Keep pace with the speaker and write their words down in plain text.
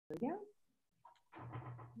Yeah.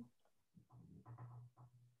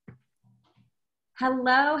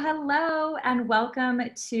 Hello, hello, and welcome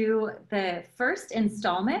to the first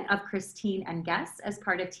installment of Christine and Guests as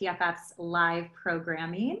part of TFF's live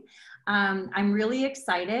programming. I'm really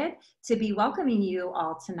excited to be welcoming you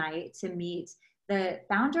all tonight to meet the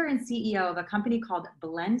founder and CEO of a company called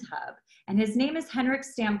Blendhub, and his name is Henrik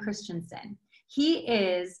Stamm Kristensen. He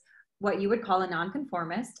is what you would call a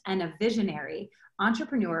non-conformist and a visionary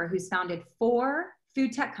entrepreneur who's founded 4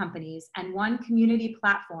 food tech companies and 1 community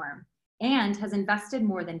platform, and has invested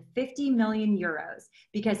more than 50 million euros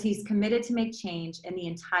because he's committed to make change in the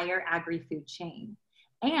entire agri-food chain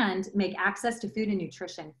and make access to food and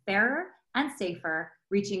nutrition fairer and safer,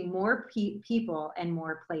 reaching more people and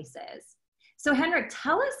more places. So Henrik,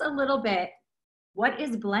 tell us a little bit, what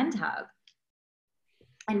is Blendhub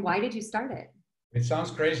and why did you start it? It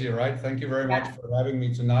sounds crazy, right? Thank you very much for having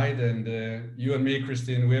me tonight. And you and me,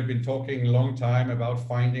 Christine, we have been talking a long time about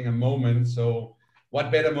finding a moment. So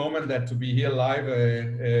what better moment than to be here live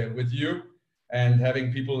with you and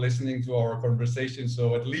having people listening to our conversation.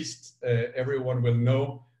 So at least everyone will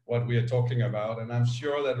know what we are talking about. And I'm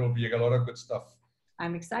sure that will be a lot of good stuff.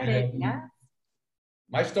 I'm excited, yeah.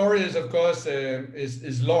 My story is, of course,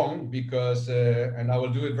 is long because, and I will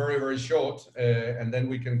do it very, very short, and then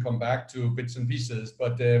we can come back to bits and pieces.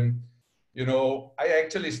 But, you know, I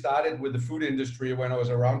actually started with the food industry when I was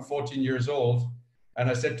around 14 years old. And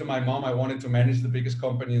I said to my mom, I wanted to manage the biggest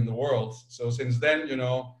company in the world. So since then, you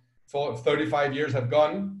know, 35 years have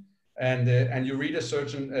gone, and you reach a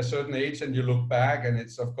certain age and you look back, and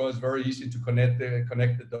it's of course very easy to connect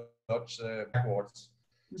the dots backwards.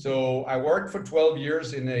 So I worked for 12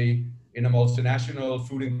 years in a multinational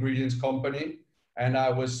food ingredients company, and I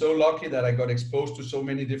was so lucky that I got exposed to so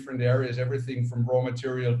many different areas, everything from raw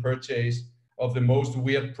material purchase of the most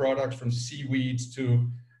weird products, from seaweeds to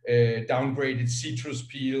downgraded citrus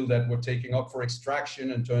peel that were taken up for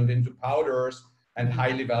extraction and turned into powders, and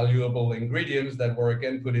highly valuable ingredients that were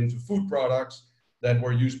again put into food products that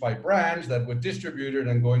were used by brands that were distributed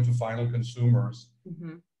and going to final consumers.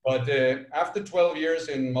 Mm-hmm. But after 12 years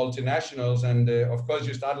in multinationals, and of course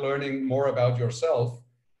you start learning more about yourself,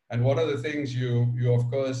 and one of the things you of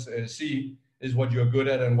course see is what you're good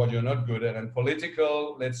at and what you're not good at. And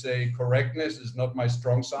political, let's say, correctness is not my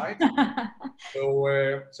strong side. So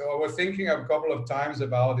I was thinking a couple of times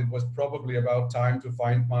about it was probably about time to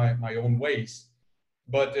find my own ways.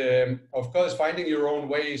 But of course, finding your own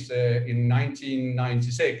ways in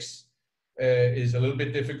 1996 is a little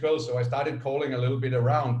bit difficult. So I started calling a little bit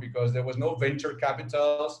around because there was no venture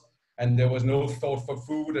capitals and there was no thought for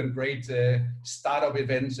food and great startup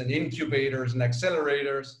events and incubators and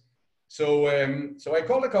accelerators. So I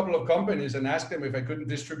called a couple of companies and asked them if I couldn't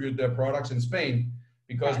distribute their products in Spain,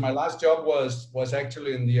 because my last job was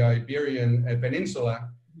actually in the Iberian Peninsula.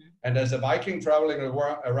 Mm-hmm. And as a Viking traveling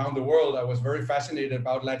around the world, I was very fascinated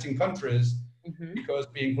about Latin countries, mm-hmm. because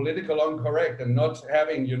being politically incorrect and not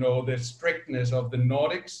having, you know, the strictness of the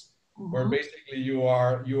Nordics, mm-hmm. where basically you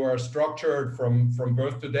are structured from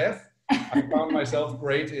birth to death. I found myself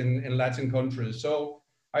great in Latin countries. So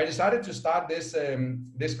I decided to start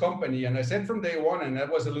this company, and I said from day one, and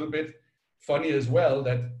that was a little bit funny as well,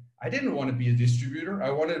 that I didn't want to be a distributor.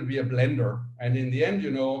 I wanted to be a blender. And in the end,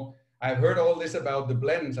 you know, I've heard all this about the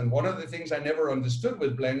blends, and one of the things I never understood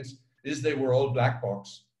with blends is they were all black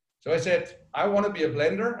box. So I said, I want to be a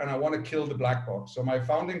blender and I want to kill the black box. So my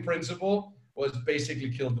founding principle was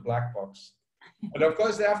basically kill the black box. But of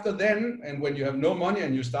course, after then, and when you have no money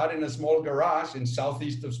and you start in a small garage in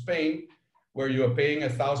southeast of Spain, where you are paying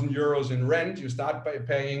 1,000 euros in rent, you start by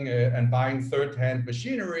paying and buying third-hand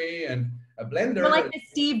machinery and a blender. We're like the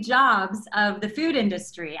Steve Jobs of the food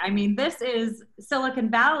industry. I mean, this is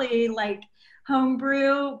Silicon Valley, like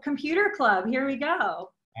homebrew computer club. Here we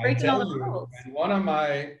go. Breaking all the rules. And one of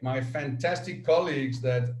my fantastic colleagues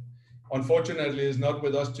that unfortunately is not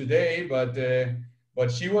with us today,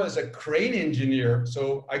 but she was a crane engineer.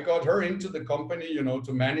 So I got her into the company, you know,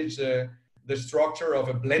 to manage the structure of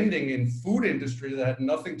a blending in food industry that had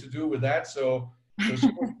nothing to do with that. So she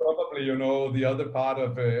was probably, you know, the other part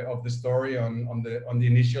of the story on the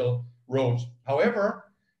initial road. However,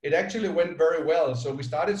 it actually went very well. So we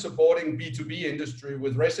started supporting B2B industry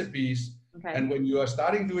with recipes. Okay. And when you are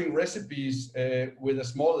starting doing recipes with a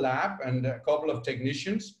small lab and a couple of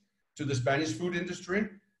technicians to the Spanish food industry,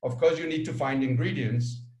 of course, you need to find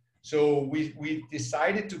ingredients. So we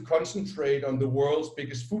decided to concentrate on the world's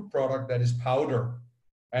biggest food product, that is powder.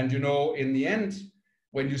 And, you know, in the end,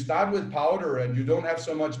 when you start with powder and you don't have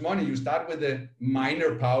so much money, you start with the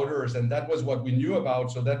minor powders. And that was what we knew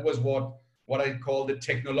about. So that was what I call the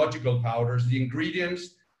technological powders, the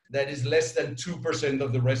ingredients that is less than 2%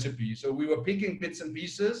 of the recipe. So we were picking bits and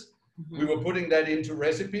pieces. We were putting that into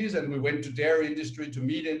recipes, and we went to dairy industry, to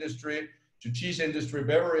meat industry, to cheese industry,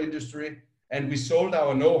 beverage industry, and we sold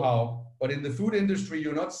our know-how. But in the food industry,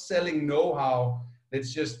 you're not selling know-how.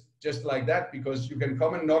 It's just like that, because you can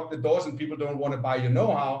come and knock the doors and people don't want to buy your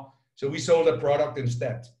know-how. So we sold a product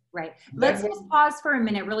instead. Right. Let's just pause for a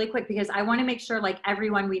minute really quick, because I want to make sure, like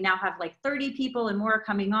everyone, we now have like 30 people and more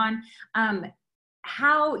coming on.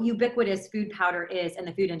 How ubiquitous food powder is in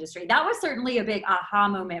the food industry. That was certainly a big aha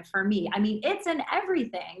moment for me. I mean, it's in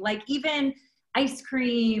everything, like even ice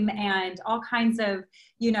cream and all kinds of,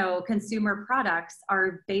 you know, consumer products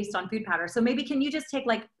are based on food powder. So maybe can you just take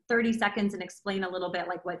like 30 seconds and explain a little bit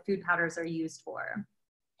like what food powders are used for?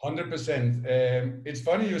 100%. It's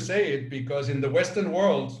funny you say it, because in the Western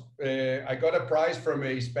world, I got a prize from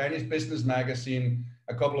a Spanish business magazine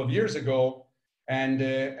a couple of years ago. And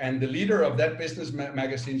the leader of that business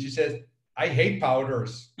magazine, she said, I hate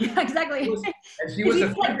powders. Yeah, exactly. And she was a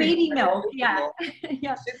like baby milk. Yeah.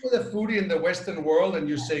 Yeah. Sit with a foodie in the Western world and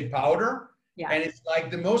you say powder, and it's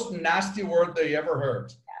like the most nasty word they ever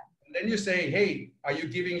heard. Yeah. And then you say, hey, are you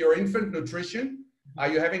giving your infant nutrition? Are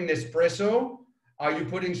you having Nespresso? Are you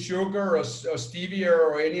putting sugar or stevia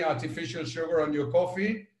or any artificial sugar on your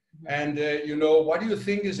coffee? And you know, what do you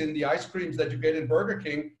think is in the ice creams that you get in Burger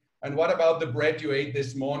King? And what about the bread you ate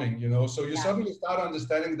this morning? You know, so you suddenly start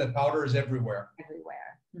understanding that powder is everywhere.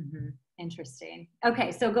 Everywhere. Interesting.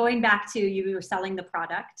 Okay, so going back to you were selling the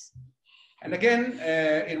product. And again,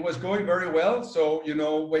 it was going very well. So, you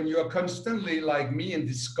know, when you are constantly like me in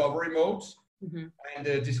discovery mode, and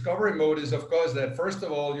discovery mode is, of course, that first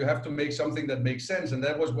of all, you have to make something that makes sense. And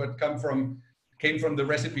that was what came from the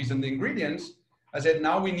recipes and the ingredients. I said,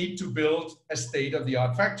 now we need to build a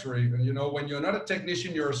state-of-the-art factory. And, you know, when you're not a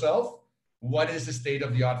technician yourself, what is the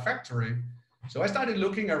state-of-the-art factory? So I started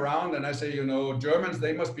looking around and I say, you know, Germans,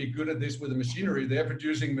 they must be good at this with the machinery. They're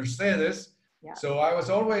producing Mercedes. Yeah. So I was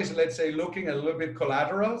always, let's say, looking at a little bit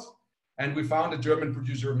collaterals. And we found a German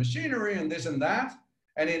producer of machinery and this and that.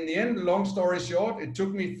 And in the end, long story short, it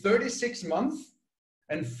took me 36 months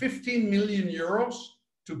and 15 million euros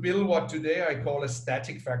to build what today I call a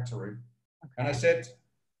static factory. Okay. And I said,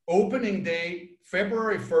 opening day,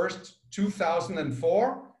 February 1st,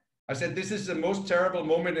 2004, I said, this is the most terrible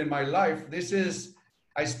moment in my life.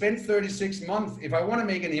 I spent 36 months. If I want to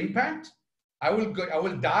make an impact, I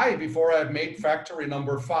will die before I've made factory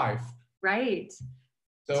number 5. Right.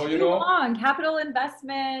 So, you know, long capital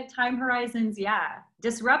investment, time horizons. Yeah.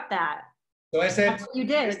 Disrupt that. So I said, that's what you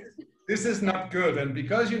did. This is not good. And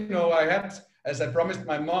because, you know, I had, as I promised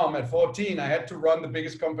my mom at 14, I had to run the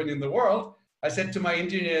biggest company in the world. I said to my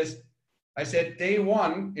engineers, I said, day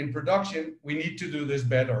one in production, we need to do this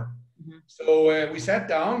better. So we sat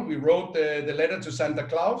down, we wrote the letter to Santa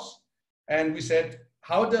Claus, and we said,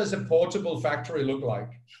 how does a portable factory look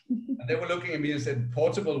like? And they were looking at me and said,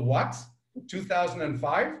 portable what?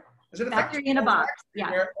 2005? I said, a factory in a box. Yeah.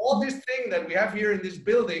 Where all this thing that we have here in this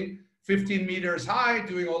building, 15 meters high,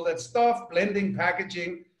 doing all that stuff, blending,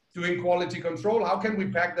 packaging, doing quality control, how can we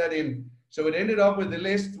pack that in? So it ended up with the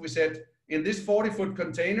list. We said, in this 40-foot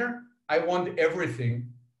container, I want everything.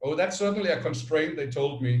 Oh, that's certainly a constraint, they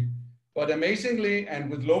told me. But amazingly, and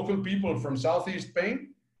with local people from Southeast Spain,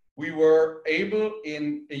 we were able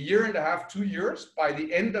in a year and a half, 2 years, by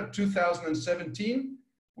the end of 2017,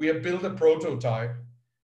 we have built a prototype.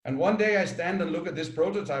 And one day I stand and look at this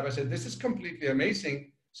prototype, I said, this is completely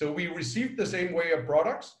amazing. So we received the same way of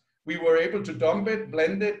products. We were able to dump it,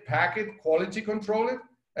 blend it, pack it, quality control it,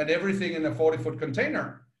 and everything in a 40-foot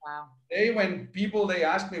container. Wow. When people, they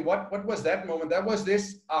asked me, what was that moment? That was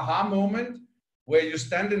this aha moment where you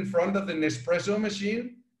stand in front of the Nespresso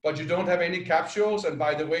machine, but you don't have any capsules. And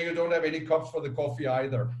by the way, you don't have any cups for the coffee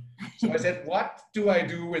either. So I said, what do I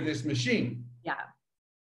do with this machine? Yeah.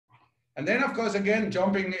 And then, of course, again,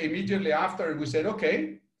 jumping immediately after, we said,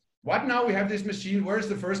 okay, what now? We have this machine. Where's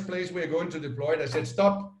the first place we're going to deploy it? I said,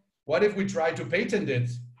 stop. What if we try to patent it?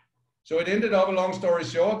 So it ended up, a long story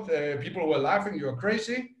short, people were laughing, you're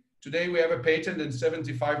crazy. Today, we have a patent in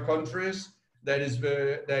 75 countries that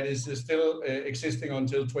is still existing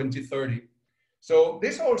until 2030. So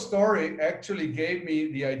this whole story actually gave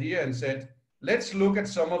me the idea and said, let's look at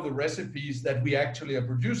some of the recipes that we actually are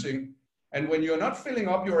producing. And when you're not filling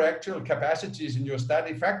up your actual capacities in your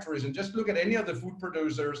static factories, and just look at any of the food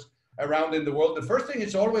producers around in the world, the first thing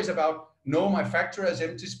is always about, no, my factory has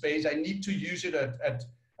empty space. I need to use it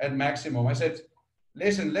at maximum. I said,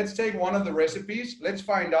 listen, let's take one of the recipes. Let's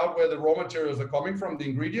find out where the raw materials are coming from, the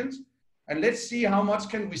ingredients, and let's see how much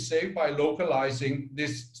can we save by localizing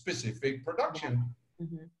this specific production.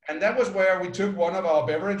 Mm-hmm. And that was where we took one of our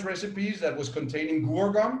beverage recipes that was containing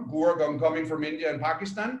guar gum coming from India and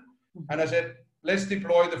Pakistan. Mm-hmm. And I said, let's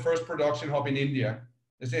deploy the first production hub in India.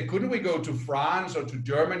 They said, couldn't we go to France or to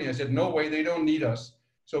Germany? I said, no way, they don't need us.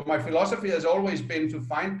 So my philosophy has always been to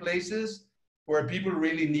find places where people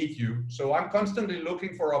really need you. So I'm constantly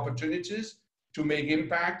looking for opportunities to make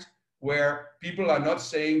impact where people are not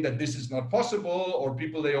saying that this is not possible, or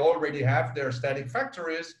people, they already have their static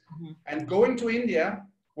factories. Mm-hmm. And going to India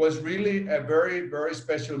was really a very, very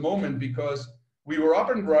special moment, because we were up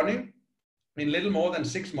and running in little more than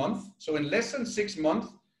 6 months. So in less than 6 months,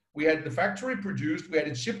 we had the factory produced, we had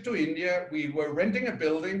it shipped to India, we were renting a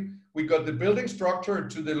building, we got the building structure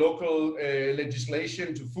to the local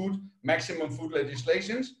legislation, to maximum food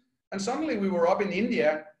legislations. And suddenly we were up in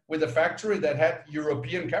India with a factory that had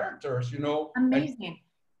European characters, you know. Amazing.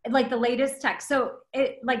 Like the latest tech. So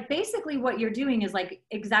it, like, basically what you're doing is like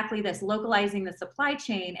exactly this, localizing the supply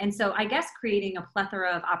chain. And so I guess creating a plethora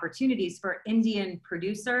of opportunities for Indian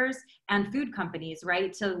producers and food companies,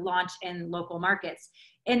 right, to launch in local markets.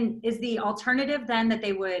 And is the alternative then that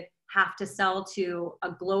they would have to sell to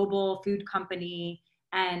a global food company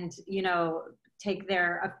and, you know, take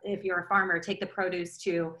their, if you're a farmer, take the produce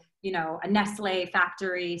to, you know, a Nestle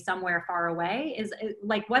factory somewhere far away? Is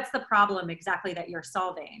like, what's the problem exactly that you're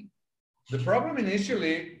solving? The problem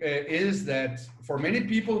initially is that for many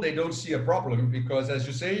people, they don't see a problem, because as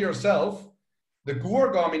you say yourself, the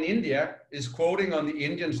guar gum in India is quoting on the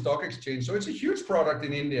Indian stock exchange. So it's a huge product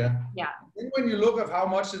in India. Yeah. Then when you look at how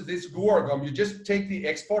much is this guar gum, you just take the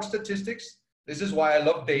export statistics. This is why I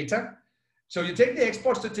love data. So you take the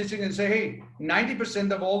export statistic and say, hey,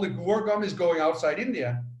 90% of all the guar gum is going outside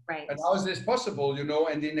India. Right. And how is this possible, you know?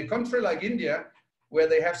 And in a country like India, where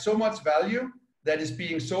they have so much value that is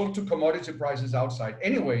being sold to commodity prices outside.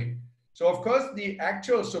 Anyway, so of course, the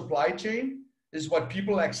actual supply chain is what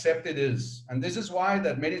people accept it is. And this is why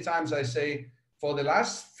that many times I say, for the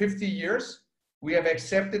last 50 years, we have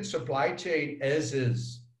accepted supply chain as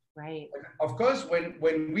is. Right. Of course,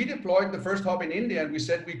 when we deployed the first hub in India and we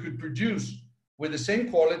said we could produce with the same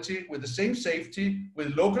quality, with the same safety,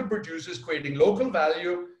 with local producers creating local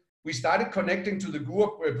value, we started connecting to the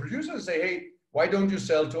guar producers and say, hey, why don't you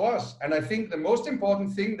sell to us? And I think the most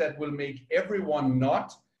important thing that will make everyone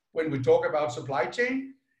nod when we talk about supply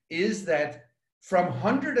chain is that from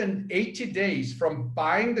 180 days from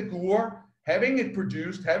buying the guar, having it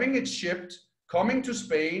produced, having it shipped, coming to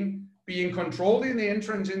Spain, being controlled in the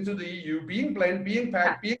entrance into the EU, being blended, being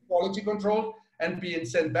packed, being quality controlled, and being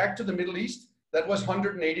sent back to the Middle East, that was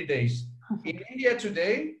 180 days. In India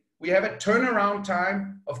today, we have a turnaround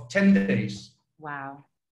time of 10 days. Wow.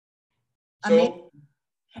 So, amazing.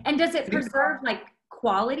 And does it preserve like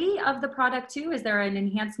quality of the product too? Is there an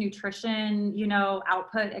enhanced nutrition, you know,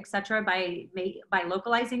 output, et cetera, by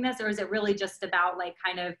localizing this? Or is it really just about like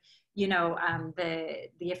kind of, you know, the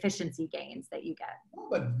efficiency gains that you get?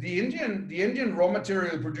 but the Indian raw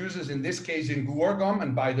material producers, in this case in guar gum,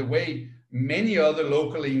 and by the way, many other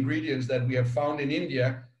local ingredients that we have found in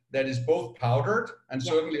India that is both powdered and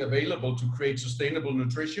certainly available to create sustainable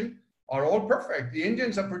nutrition, are all perfect. The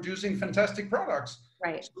Indians are producing fantastic products.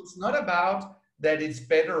 Right. So it's not about that it's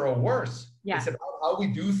better or worse. Yeah. It's about how we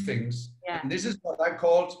do things. Yeah. And this is what I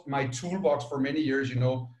called my toolbox for many years. You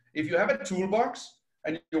know, if you have a toolbox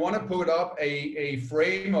and you want to put up a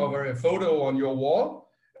frame or a photo on your wall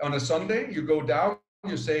on a Sunday, you go down,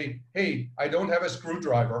 you say, hey, I don't have a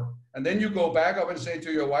screwdriver. And then you go back up and say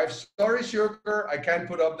to your wife, sorry, sugar, I can't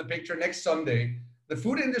put up the picture next Sunday. The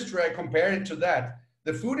food industry, I compare it to that.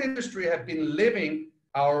 The food industry have been living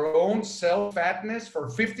our own self-fatness for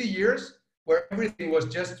 50 years, where everything was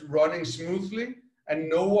just running smoothly and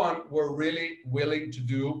no one were really willing to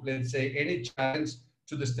do, let's say, any challenge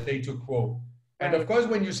to the status quo. And of course,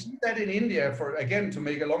 when you see that in India, for again, to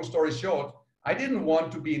make a long story short, I didn't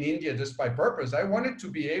want to be in India just by purpose. I wanted to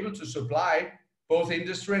be able to supply both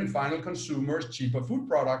industry and final consumers cheaper food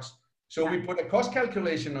products. So we put a cost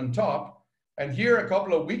calculation on top. And here a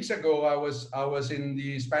couple of weeks ago, I was in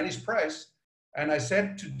the Spanish press, and I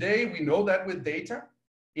said, today we know that with data,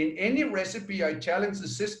 in any recipe, I challenge the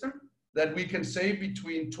system that we can save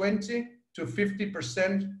between 20 to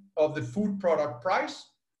 50% of the food product price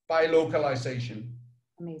by localization.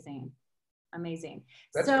 Amazing. Amazing.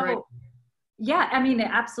 That's so great. Yeah, I mean, it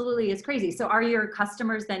absolutely is crazy. So are your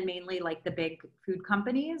customers then mainly like the big food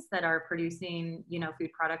companies that are producing, you know,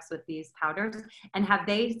 food products with these powders? And have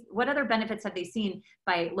they, what other benefits have they seen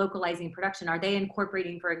by localizing production? Are they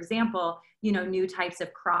incorporating, for example, you know, new types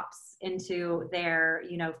of crops into their,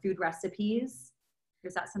 you know, food recipes?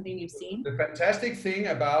 Is that something you've seen? The fantastic thing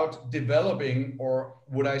about developing, or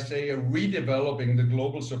would I say redeveloping the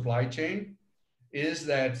global supply chain, is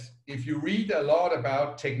that if you read a lot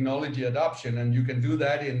about technology adoption, and you can do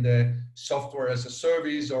that in the software as a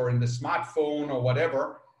service or in the smartphone or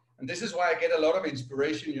whatever, and this is why I get a lot of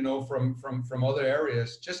inspiration, you know, from other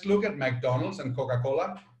areas. Just look at McDonald's and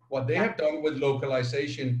Coca-Cola, what they have done with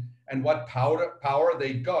localization and what power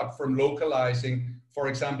they got from localizing, for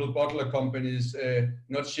example, bottler companies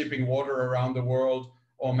not shipping water around the world,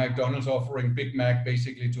 or McDonald's offering Big Mac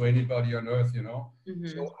basically to anybody on earth, you know.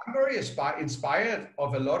 So I'm very inspired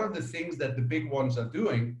of a lot of the things that the big ones are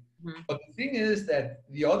doing. But the thing is that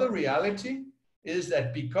the other reality is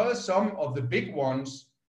that because some of the big ones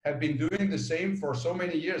have been doing the same for so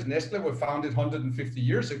many years. Nestle was founded 150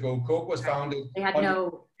 years ago. Coke was founded they had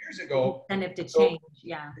no years ago. Incentive to change,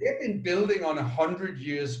 They've been building on 100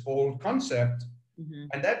 years old concept.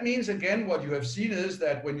 And that means, again, what you have seen is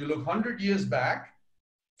that when you look 100 years back,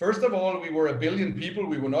 first of all, we were a billion people.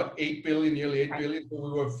 We were not 8 billion, nearly 8 billion. So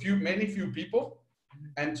we were many few people.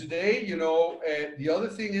 And today, you know, the other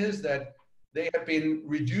thing is that they have been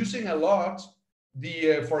reducing a lot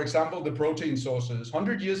for example, the protein sources.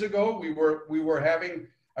 100 years ago, we were having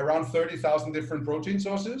around 30,000 different protein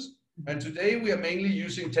sources. And today we are mainly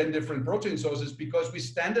using 10 different protein sources because we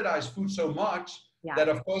standardize food so much that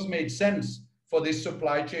of course made sense for this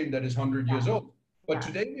supply chain that is 100 years old. But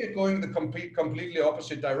today we are going the completely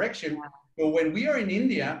opposite direction. So when we are in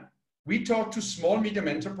India, we talk to small, medium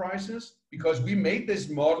enterprises because we made this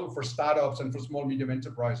model for startups and for small, medium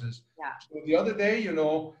enterprises. So the other day, you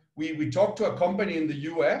know, we talked to a company in the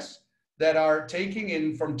US that are taking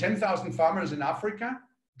in from 10,000 farmers in Africa,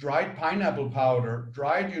 dried pineapple powder,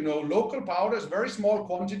 dried, you know, local powders, very small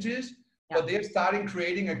quantities, but they're starting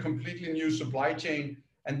creating a completely new supply chain.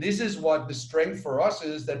 And this is what the strength for us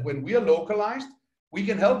is, that when we are localized, we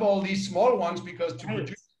can help all these small ones, because to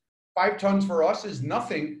produce 5 tons for us is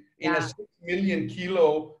nothing in a 6 million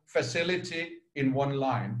kilo facility in one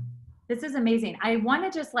line. This is amazing. I want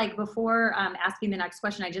to just, like, before asking the next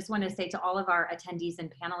question, I just want to say to all of our attendees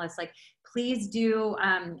and panelists, like, please do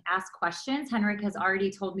ask questions. Henrik has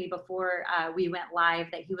already told me before we went live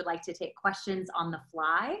that he would like to take questions on the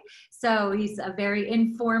fly. So he's a very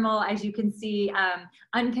informal, as you can see,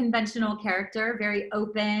 unconventional character, very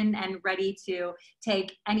open and ready to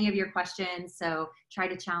take any of your questions. So try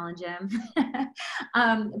to challenge him.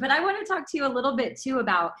 But I want to talk to you a little bit too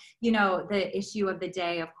about, you know, the issue of the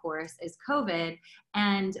day, of course, is COVID,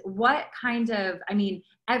 and what kind of, I mean,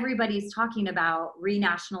 everybody's talking about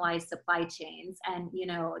renationalized supply chains, and, you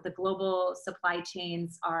know, the global supply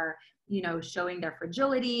chains are, you know, showing their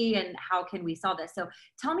fragility, and how can we solve this? So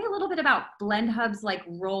tell me a little bit about Blendhub's, like,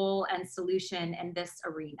 role and solution in this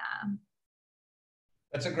arena.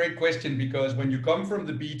 That's a great question, because when you come from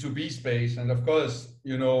the B2B space, and of course,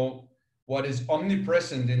 you know, what is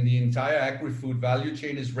omnipresent in the entire agri-food value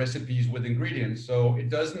chain is recipes with ingredients. So it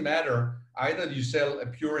doesn't matter, either you sell a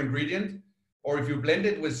pure ingredient, or if you blend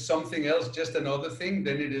it with something else, just another thing,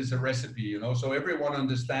 then it is a recipe, you know. So everyone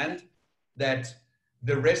understands that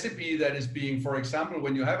the recipe that is being, for example,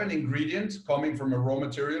 when you have an ingredient coming from a raw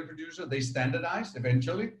material producer, they standardize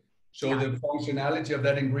eventually. So the functionality of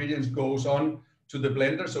that ingredient goes on to the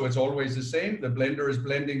blender. So it's always the same. The blender is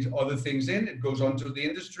blending other things in. It goes on to the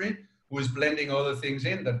industry, who is blending other things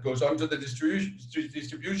in. That goes on to the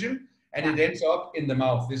distribution, and it ends up in the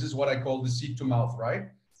mouth. This is what I call the seed to mouth, right?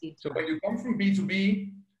 So when you come from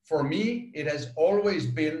B2B, for me, it has always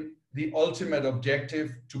been the ultimate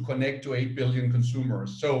objective to connect to 8 billion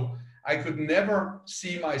consumers. So I could never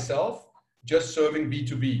see myself just serving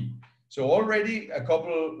B2B. So already a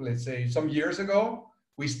couple, let's say some years ago,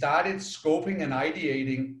 we started scoping and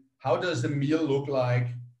ideating, how does the meal look like,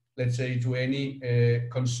 let's say, to any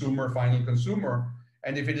final consumer.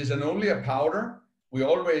 And if it is only a powder, we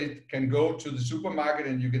already can go to the supermarket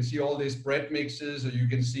and you can see all these bread mixes, or you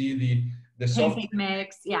can see the soft pancake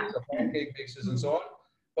mix, the pancake mixes and so on.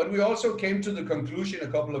 But we also came to the conclusion a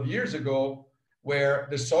couple of years ago, where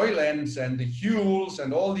the Soylents and the Huels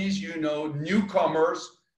and all these, you know, newcomers,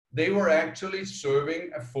 they were actually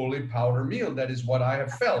serving a fully powder meal. That is what I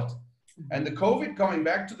have felt. And the COVID, coming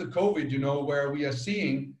back to the COVID, you know, where we are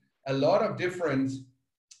seeing a lot of different,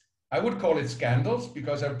 I would call it scandals,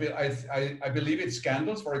 because I believe it's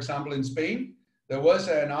scandals. For example, in Spain, there was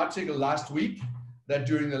an article last week that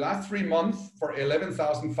during the last 3 months, for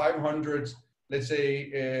 11,500, let's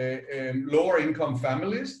say, lower income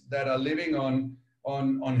families that are living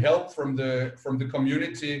on help from the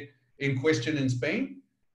community in question in Spain,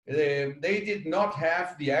 they did not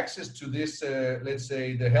have the access to this, let's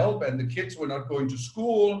say, the help, and the kids were not going to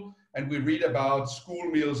school. and we read about school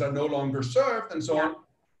meals are no longer served and so on.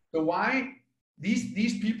 So why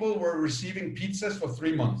these people were receiving pizzas for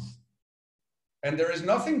 3 months? And there is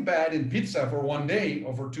nothing bad in pizza for 1 day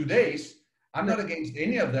or for 2 days. I'm not against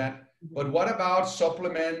any of that. But what about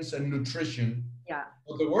supplements and nutrition? Yeah.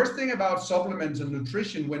 Well, the worst thing about supplements and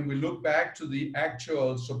nutrition, when we look back to the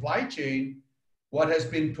actual supply chain, what has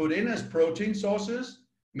been put in as protein sources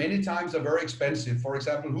many times are very expensive. For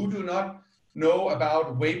example, who do not know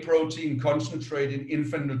about whey protein concentrate in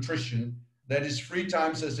infant nutrition? That is 3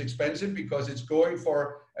 times as expensive because it's going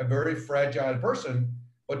for a very fragile person.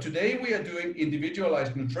 But today we are doing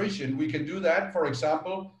individualized nutrition. We can do that, for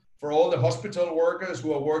example, for all the hospital workers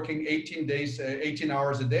who are working 18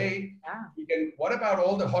 hours a day. Yeah. What about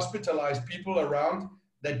all the hospitalized people around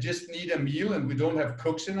that just need a meal and we don't have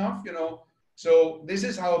cooks enough, you know? So this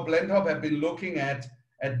is how Blendhub have been looking at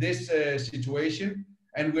this situation.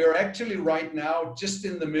 And we're actually right now just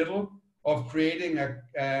in the middle of creating a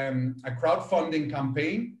crowdfunding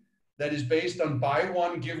campaign that is based on buy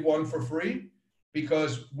one, give one for free,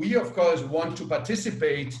 because we of course want to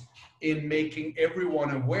participate in making everyone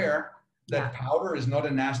aware that powder is not a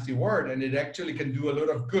nasty word, and it actually can do a lot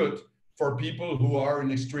of good for people who are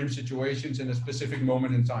in extreme situations in a specific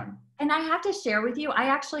moment in time. And I have to share with you, I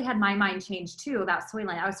actually had my mind changed too about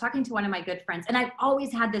Soylent. I was talking to one of my good friends, and I've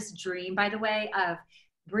always had this dream, by the way, of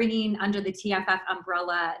bringing under the TFF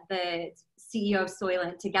umbrella the CEO of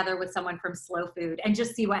Soylent together with someone from Slow Food and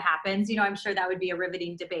just see what happens. You know, I'm sure that would be a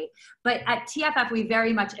riveting debate. But at TFF, we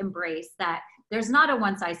very much embrace that there's not a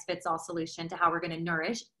one-size-fits-all solution to how we're going to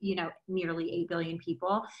nourish, you know, nearly 8 billion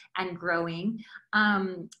people and growing.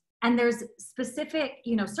 And there's specific,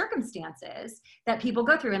 you know, circumstances that people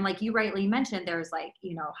go through. And like you rightly mentioned, there's like,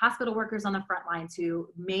 you know, hospital workers on the front lines who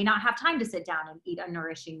may not have time to sit down and eat a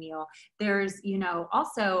nourishing meal. There's, you know,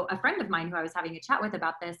 also a friend of mine who I was having a chat with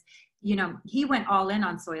about this, you know, he went all in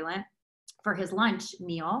on Soylent for his lunch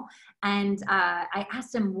meal. And I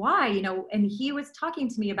asked him why, you know, and he was talking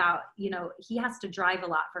to me about, you know, he has to drive a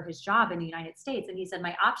lot for his job in the United States. And he said,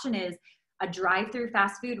 my option is a drive-through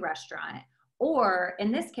fast food restaurant. Or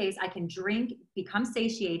in this case, I can drink, become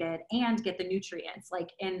satiated, and get the nutrients,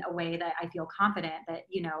 like in a way that I feel confident that,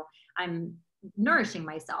 you know, I'm nourishing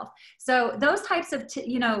myself. So those types of,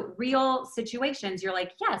 you know, real situations, you're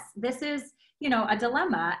like, yes, this is, you know, a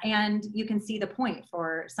dilemma, and you can see the point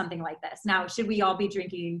for something like this. Now, should we all be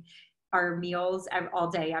drinking our meals all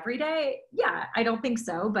day, every day? Yeah, I don't think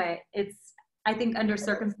so, but I think under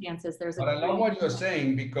circumstances, there's But I love what you're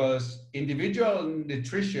saying, because individual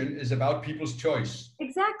nutrition is about people's choice.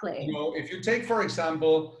 Exactly. You know, if you take, for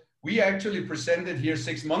example, we actually presented here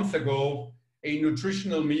 6 months ago a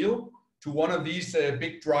nutritional meal to one of these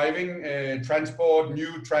big driving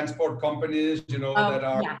new transport companies, you know, that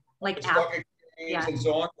are like stock exchange and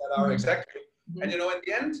so on, that are exactly. And you know, in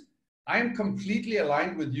the end, I am completely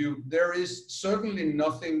aligned with you. There is certainly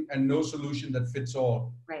nothing and no solution that fits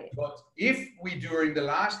all. Right. But if we, during the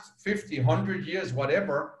last 50, 100 years,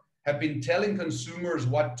 whatever, have been telling consumers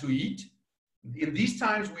what to eat, in these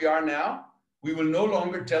times we are now, we will no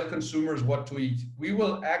longer tell consumers what to eat. We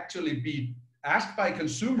will actually be asked by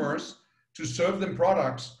consumers to serve them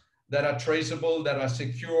products that are traceable, that are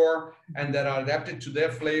secure, and that are adapted to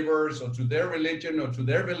their flavors or to their religion or to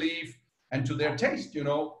their belief and to their taste, you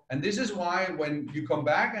know. And this is why when you come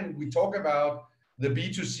back and we talk about the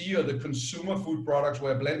B2C or the consumer food products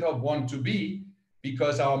where Blendhub want to be,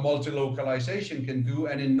 because our multi-localization can do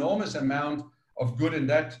an enormous amount of good in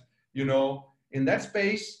that, you know, in that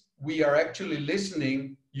space, we are actually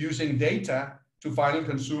listening using data to final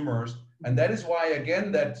consumers. And that is why,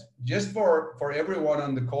 again, that just for everyone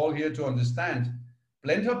on the call here to understand,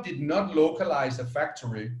 Blendhub did not localize a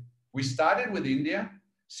factory. We started with India.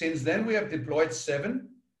 Since then, we have deployed 7.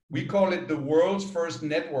 We call it the world's first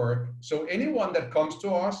network. So anyone that comes to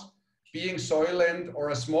us, being Soylent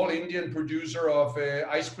or a small Indian producer of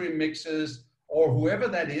ice cream mixes or whoever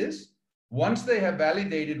that is, once they have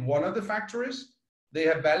validated one of the factories, they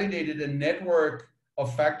have validated a network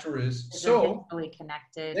of factories. So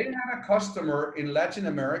connected. They have a customer in Latin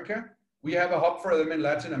America. We have a hub for them in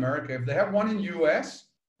Latin America. If they have one in US,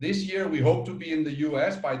 this year we hope to be in the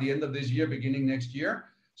US by the end of this year, beginning next year.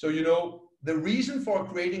 So, you know, the reason for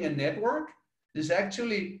creating a network is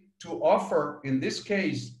actually to offer, in this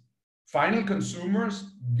case, final consumers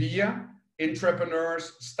via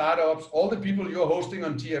entrepreneurs, startups, all the people you're hosting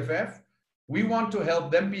on TFF. We want to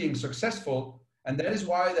help them being successful. And that is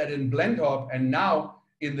why that in Blendhub and now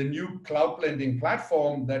in the new cloud blending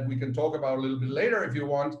platform that we can talk about a little bit later if you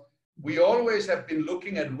want, we always have been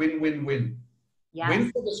looking at win-win-win. Yes.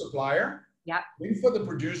 Win for the supplier, yep. Win for the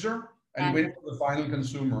producer, and win for the final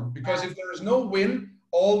consumer. Because if there is no win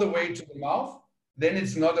all the way to the mouth, then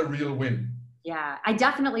it's not a real win. Yeah, I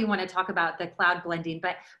definitely want to talk about the cloud blending,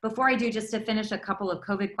 but before I do, just to finish a couple of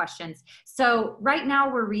COVID questions. So right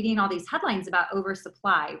now we're reading all these headlines about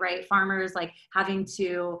oversupply, right? Farmers like having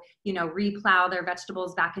to, you know, replow their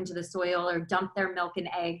vegetables back into the soil or dump their milk and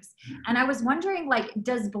eggs. And I was wondering, like,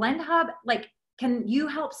 does Blendhub, like, can you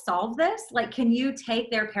help solve this? Like, can you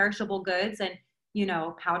take their perishable goods and, you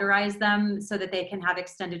know, powderize them so that they can have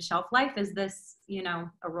extended shelf life? Is this, you know,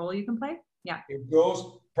 a role you can play? Yeah. It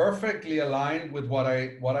goes perfectly aligned with what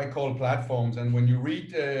I call platforms. And when you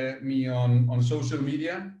read me on social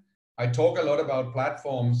media, I talk a lot about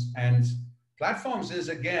platforms. And platforms is,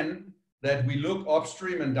 again, that we look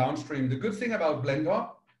upstream and downstream. The good thing about Blendhub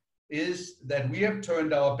is that we have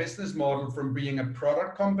turned our business model from being a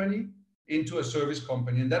product company into a service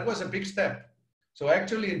company. And that was a big step. So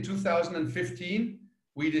actually in 2015,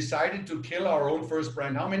 we decided to kill our own first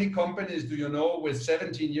brand. How many companies do you know with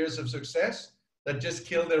 17 years of success that just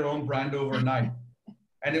killed their own brand overnight?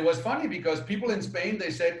 And it was funny because people in Spain,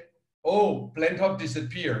 they said, oh, Blendhub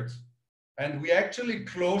disappeared. And we actually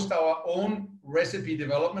closed our own recipe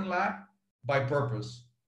development lab by purpose.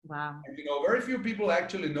 Wow. And, you know, very few people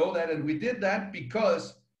actually know that. And we did that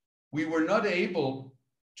because we were not able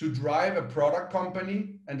to drive a product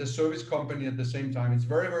company and a service company at the same time. It's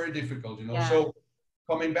very, very difficult, you know. Yeah. So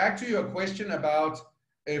coming back to your question about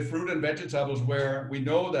fruit and vegetables, where we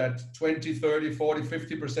know that 20, 30, 40,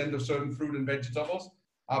 50% of certain fruit and vegetables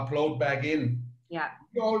are plowed back in. Yeah.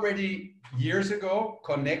 We already years ago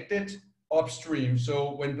connected upstream.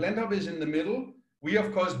 So when Blendhub is in the middle, we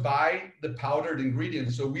of course buy the powdered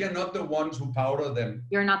ingredients. So we are not the ones who powder them.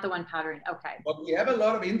 You're not the one powdering. Okay. But we have a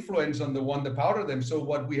lot of influence on the one that powder them. So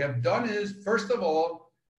what we have done is, first of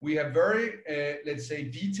all, we have very, let's say,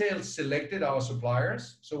 detailed selected our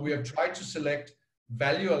suppliers. So we have tried to select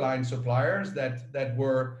value aligned suppliers that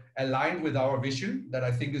were aligned with our vision, that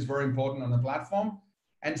I think is very important on the platform.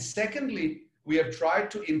 And secondly, we have tried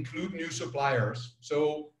to include new suppliers.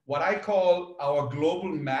 So what I call our global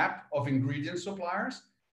map of ingredient suppliers,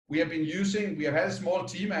 we have been using, we have had a small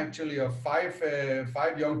team actually of five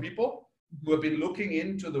young people who have been looking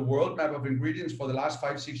into the world map of ingredients for the last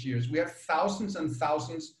 5-6 years. We have thousands and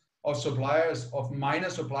thousands of suppliers, of minor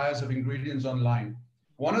suppliers of ingredients online.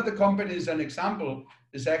 One of the companies, an example,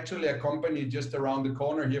 is actually a company just around the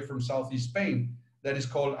corner here from Southeast Spain that is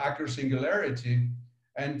called Agri-Singularity.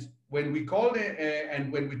 And when we called it,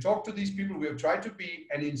 and when we talk to these people, we have tried to be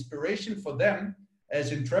an inspiration for them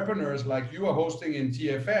as entrepreneurs like you are hosting in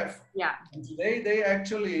TFF. Yeah. And today they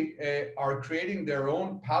actually are creating their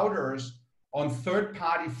own powders on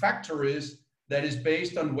third-party factories that is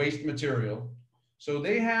based on waste material. So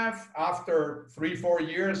they have, after 3-4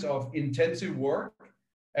 years of intensive work,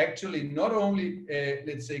 actually not only,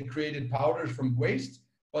 let's say, created powders from waste,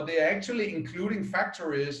 but they're actually including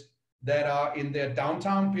factories that are in their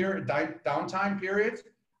downtime period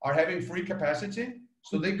are having free capacity.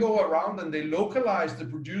 So they go around and they localize the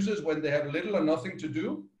producers when they have little or nothing to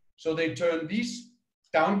do. So they turn these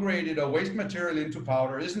downgraded or waste material into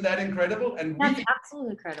powder. Isn't that incredible? And that's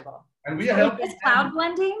absolutely incredible. And we are helping. Is this cloud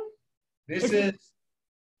blending?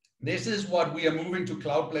 This is what we are moving to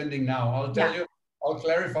cloud blending now. I'll tell you, I'll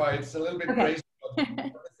clarify. It's a little bit crazy. But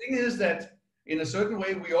the thing is that in a certain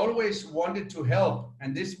way, we always wanted to help.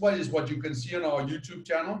 And this is what you can see on our YouTube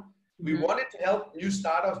channel. We wanted to help new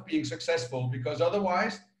startups being successful, because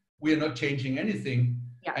otherwise we are not changing anything.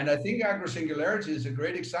 Yeah. And I think Agri-Singularity is a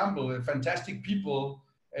great example. Fantastic people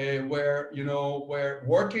where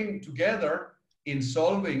working together in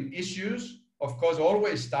solving issues, of course,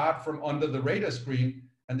 always start from under the radar screen.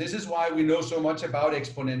 And this is why we know so much about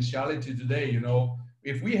exponentiality today. You know,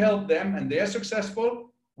 if we help them and they're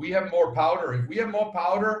successful, we have more powder. If we have more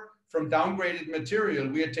powder from downgraded material,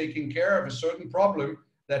 we are taking care of a certain problem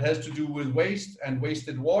that has to do with waste and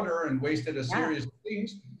wasted water and wasted a series of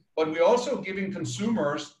things. But we're also giving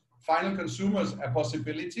consumers, final consumers, a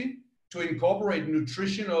possibility to incorporate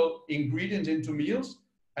nutritional ingredients into meals.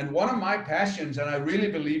 And one of my passions, and I really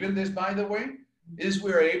believe in this, by the way, is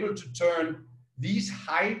we're able to turn these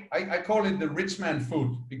I call it the rich man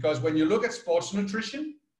food, because when you look at sports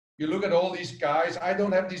nutrition, you look at all these guys. I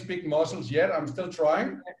don't have these big muscles yet. I'm still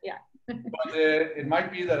trying. Yeah. But it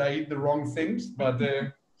might be that I eat the wrong things. But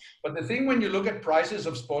the thing, when you look at prices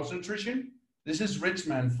of sports nutrition, this is rich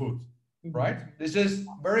man food, right? This is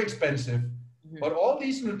very expensive. But all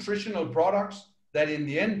these nutritional products that in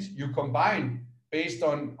the end you combine based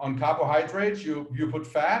on carbohydrates, you put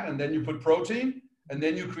fat and then you put protein, and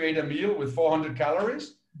then you create a meal with 400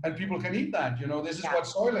 calories, and people can eat that. You know, this is what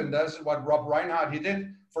Soylent does, what Rob Reinhardt, he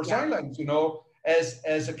did for silence, you know, as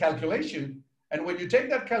a calculation. And when you take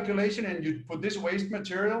that calculation and you put this waste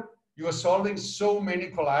material, you are solving so many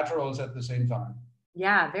collaterals at the same time.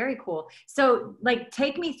 Yeah, very cool. So like,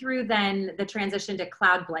 take me through then the transition to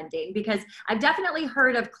cloud blending, because I've definitely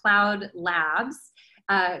heard of cloud labs,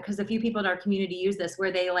 because a few people in our community use this,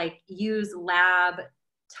 where they like use lab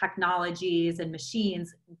technologies and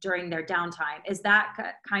machines during their downtime. Is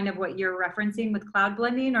that kind of what you're referencing with cloud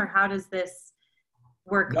blending, or how does this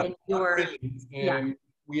work in your? Not really.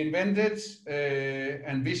 We invented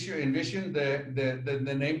and envisioned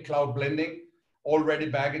the name cloud blending already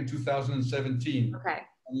back in 2017. Okay.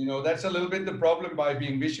 And, you know, that's a little bit the problem by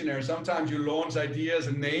being visionary. Sometimes you launch ideas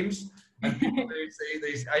and names, and people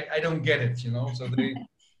they say I don't get it, you know. So they,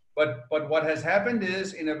 but what has happened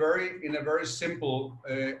is in a very simple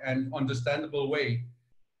and understandable way.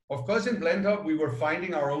 Of course, in Blendhub we were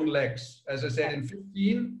finding our own legs. As I said, in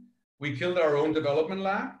 2015 we killed our own development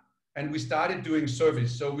lab and we started doing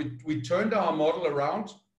service. So we turned our model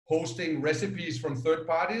around, hosting recipes from third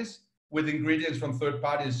parties with ingredients from third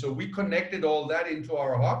parties. So we connected all that into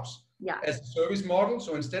our hubs as a service model.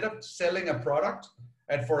 So instead of selling a product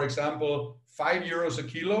at, for example, €5 a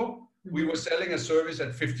kilo, we were selling a service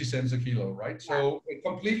at 50 cents a kilo, right? So it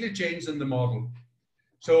completely changed in the model.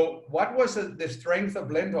 So what was the strength of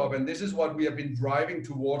Blendhub? And this is what we have been driving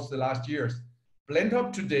towards the last years.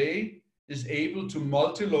 Blendhub today is able to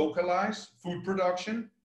multi-localize food production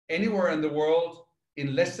anywhere in the world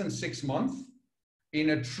in less than 6 months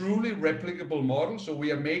in a truly replicable model. So we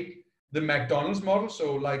have made the McDonald's model.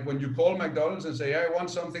 So like when you call McDonald's and say, I want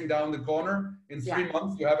something down the corner, in 3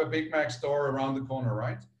 months, you have a Big Mac store around the corner,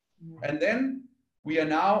 right? And then we are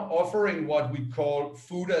now offering what we call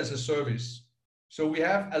food as a service. So we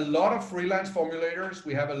have a lot of freelance formulators.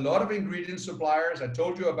 We have a lot of ingredient suppliers. I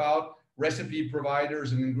told you about recipe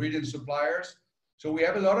providers and ingredient suppliers. So we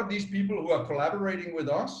have a lot of these people who are collaborating with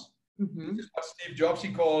us. This is what Steve Jobs,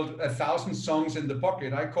 he called 1,000 songs in the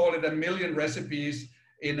pocket. I call it 1,000,000 recipes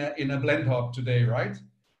in a Blendhub today, right?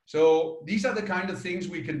 So these are the kind of things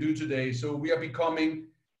we can do today. So we are becoming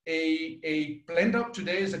a Blendhub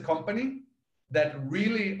today as a company that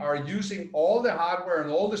really are using all the hardware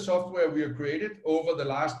and all the software we have created over the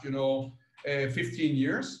last, 15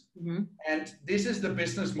 years. And this is the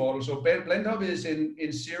business model. So Blendhub is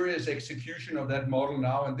in serious execution of that model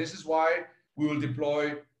now. And this is why we will deploy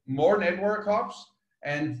more network hubs.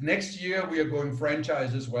 And next year we are going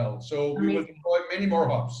franchise as well. So we will deploy many more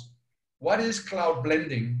hubs. What is cloud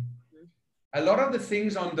blending? A lot of the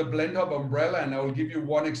things on the Blendhub umbrella, and I will give you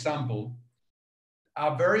one example,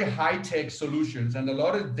 are very high-tech solutions and a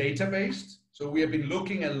lot of data-based. So we have been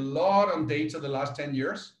looking a lot on data the last 10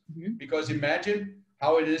 years, because imagine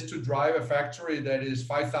how it is to drive a factory that is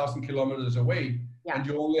 5,000 kilometers away and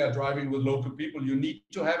you only are driving with local people. You need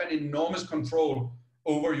to have an enormous control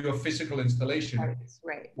over your physical installation.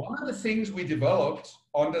 One of the things we developed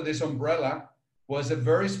under this umbrella was a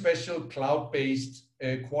very special cloud-based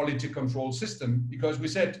quality control system, because we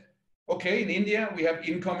said, okay, in India, we have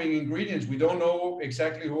incoming ingredients. We don't know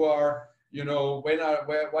exactly who are,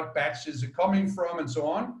 what batch is it coming from and so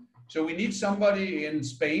on. So we need somebody in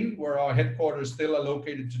Spain, where our headquarters still are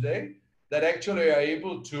located today, that actually are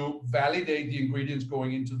able to validate the ingredients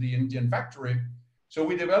going into the Indian factory. So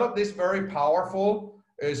we developed this very powerful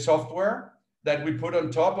software that we put on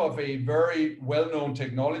top of a very well-known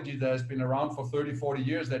technology that has been around for 30, 40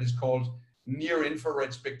 years that is called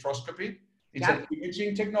near-infrared spectroscopy. It's an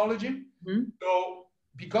imaging technology. So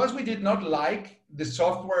because we did not like the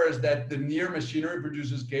softwares that the near machinery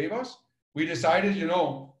producers gave us, we decided,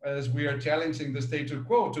 as we are challenging the status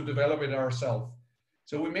quo, to develop it ourselves.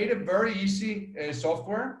 So we made a very easy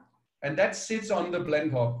software, and that sits on the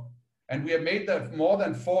Blendhub. And we have made more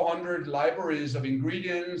than 400 libraries of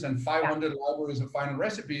ingredients and 500 libraries of final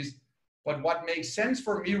recipes. But what makes sense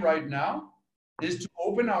for me right now is to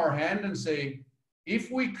open our hand and say,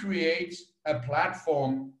 if we create a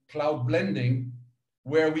platform, cloud blending,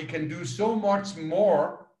 where we can do so much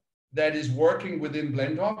more that is working within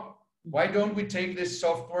Blendhub, why don't we take this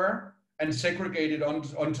software and segregate it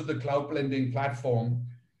onto the cloud blending platform?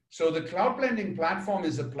 So the cloud blending platform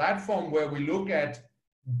is a platform where we look at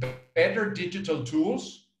better digital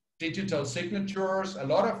tools, digital signatures, a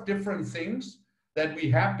lot of different things that we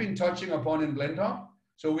have been touching upon in Blendhub.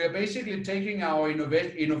 So we are basically taking our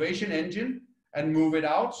innovation engine and move it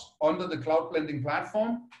out onto the cloud blending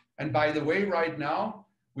platform. And by the way, right now,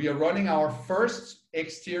 we are running our first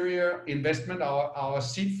exterior investment, our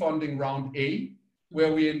seed funding round A,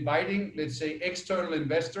 where we're inviting, let's say, external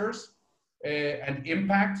investors and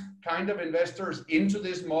impact kind of investors into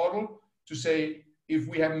this model to say, if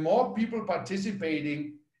we have more people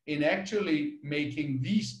participating in actually making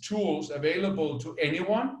these tools available to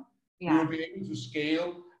anyone, we will be able to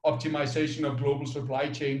scale optimization of global supply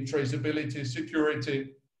chain, traceability,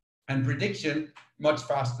 security, and prediction much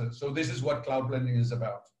faster. So this is what cloud blending is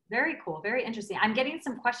about. Very cool. Very interesting. I'm getting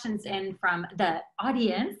some questions in from the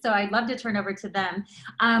audience, so I'd love to turn over to them.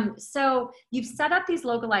 So you've set up these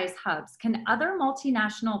localized hubs. Can other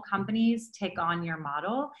multinational companies take on your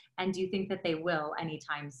model? And do you think that they will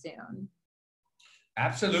anytime soon?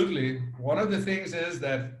 Absolutely. One of the things is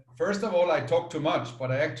that, first of all, I talk too much,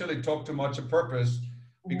 but I actually talk too much on purpose,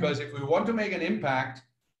 because if we want to make an impact,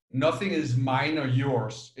 nothing is mine or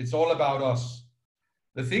yours. It's all about us.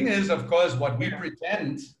 The thing is, of course, what we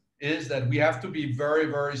pretend is that we have to be very,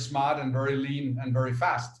 very smart and very lean and very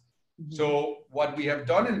fast. So what we have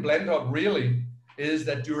done in Blendhub really is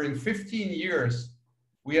that during 15 years,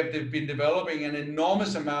 we have been developing an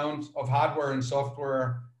enormous amount of hardware and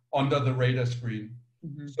software under the radar screen.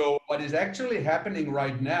 So what is actually happening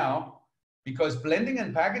right now, because blending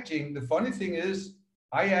and packaging, the funny thing is,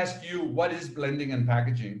 I ask you, what is blending and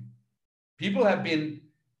packaging? People have been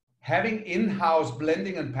having in-house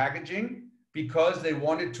blending and packaging because they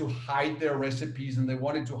wanted to hide their recipes and they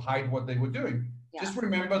wanted to hide what they were doing. Just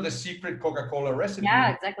remember the secret Coca-Cola recipe.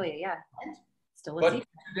 Yeah, exactly. Yeah. Right? Still a but secret.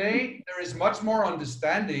 Today, there is much more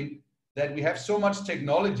understanding that we have so much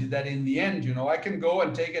technology that in the end, you know, I can go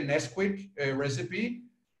and take a Nesquik recipe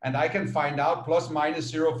and I can find out plus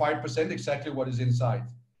minus 0.5% exactly what is inside.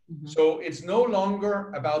 So it's no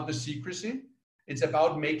longer about the secrecy. It's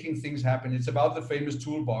about making things happen. It's about the famous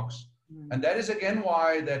toolbox. And that is again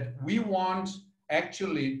why that we want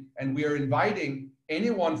actually, and we are inviting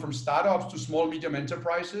anyone from startups to small, medium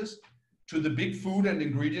enterprises to the big food and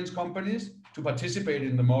ingredients companies to participate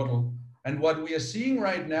in the model. And what we are seeing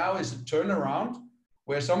right now is a turnaround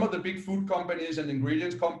where some of the big food companies and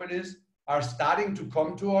ingredients companies are starting to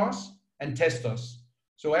come to us and test us.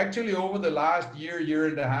 So actually over the last year, year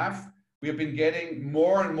and a half, we have been getting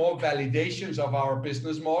more and more validations of our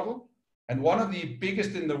business model. And one of the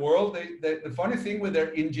biggest in the world, the funny thing with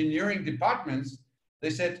their engineering departments,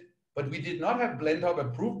 they said, but we did not have Blendhub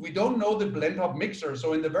approved. We don't know the Blendhub mixer.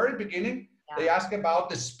 So in the very beginning, they asked about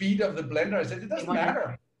the speed of the blender. I said, it doesn't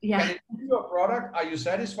matter. Can it do your product? Are you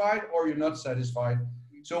satisfied or you're not satisfied?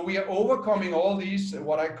 So we are overcoming all these,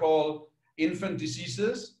 what I call infant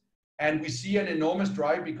diseases. And we see an enormous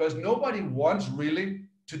drive because nobody wants really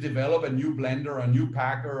to develop a new blender, a new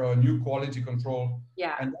packer, or a new quality control.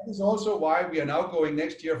 And that is also why we are now going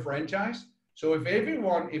next year franchise. So if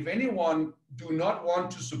anyone do not want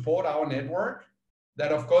to support our network,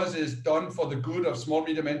 that of course is done for the good of small,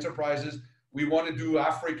 medium enterprises. We want to do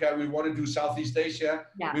Africa, we want to do Southeast Asia,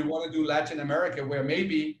 we want to do Latin America, where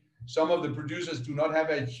maybe some of the producers do not have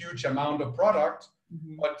a huge amount of product.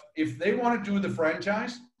 But if they want to do the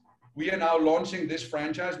franchise, we are now launching this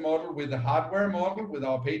franchise model with the hardware model, with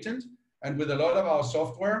our patent, and with a lot of our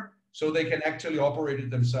software, so they can actually operate it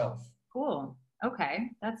themselves. Cool. Okay,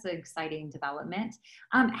 that's an exciting development.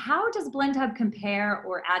 How does Blendhub compare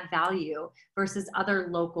or add value versus other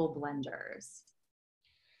local blenders?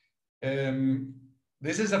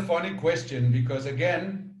 This is a funny question because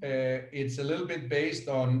again, it's a little bit based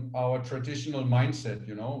on our traditional mindset.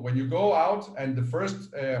 You know, when you go out and the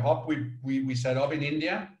first hub we set up in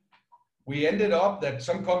India, we ended up that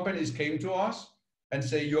some companies came to us and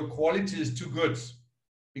say, your quality is too good.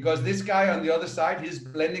 Because this guy on the other side, he's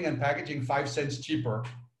blending and packaging 5 cents cheaper.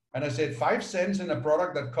 And I said, 5 cents in a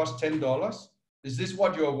product that costs $10? Is this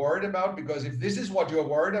what you're worried about? Because if this is what you're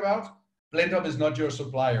worried about, Blendhub is not your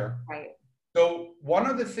supplier. Right. So one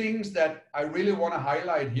of the things that I really want to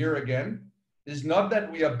highlight here again is not that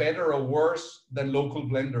we are better or worse than local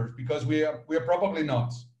blenders, because we are probably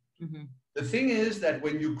not. The thing is that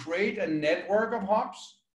when you create a network of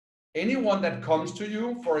hubs, anyone that comes to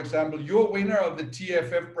you, for example, you're a winner of the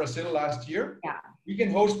TFF Brazil last year. We can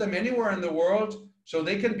host them anywhere in the world, so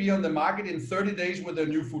they can be on the market in 30 days with a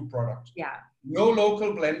new food product. No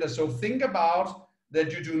local blender. So think about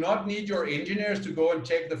that. You do not need your engineers to go and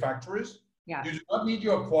check the factories. You do not need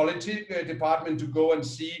your quality department to go and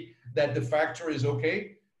see that the factory is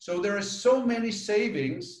okay. So there are so many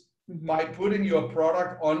savings by putting your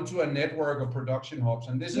product onto a network of production hubs.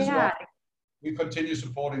 And this is why we continue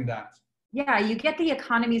supporting that. Yeah, you get the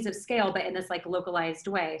economies of scale, but in this like localized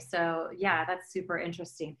way. So yeah, that's super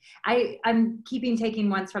interesting. I'm taking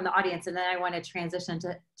ones from the audience, and then I want to transition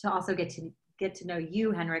to also get to know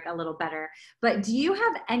you, Henrik, a little better. But do you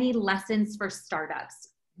have any lessons for startups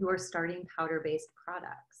who are starting powder-based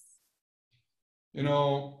products? You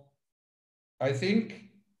know, I think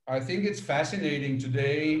I think it's fascinating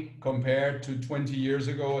today compared to 20 years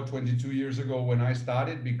ago or 22 years ago when I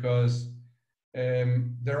started, because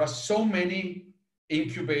there are so many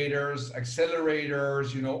incubators,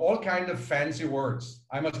 accelerators, you know, all kind of fancy words.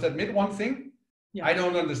 I must admit one thing, yeah. I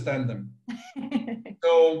don't understand them.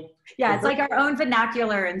 So yeah, it's like our own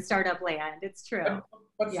vernacular in startup land. It's true.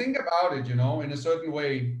 But think about it, you know, in a certain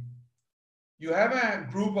way. You have a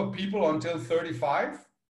group of people until 35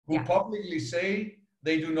 who publicly say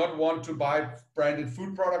they do not want to buy branded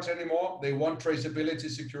food products anymore. They want traceability,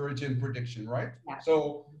 security, and prediction, right? Yeah.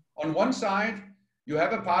 So on one side, you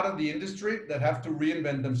have a part of the industry that have to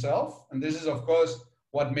reinvent themselves. And this is, of course,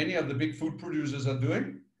 what many of the big food producers are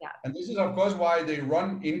doing. Yeah. And this is, of course, why they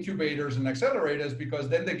run incubators and accelerators, because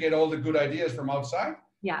then they get all the good ideas from outside.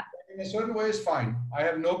 Yeah. In a certain way, it's fine. I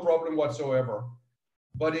have no problem whatsoever.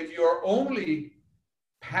 But if you're only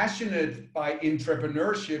passionate by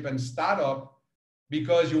entrepreneurship and startup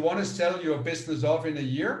because you want to sell your business off in a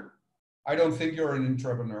year, I don't think you're an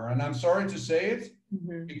entrepreneur. And I'm sorry to say it,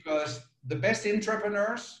 because the best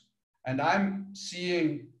entrepreneurs, and I'm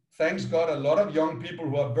seeing, thanks God, a lot of young people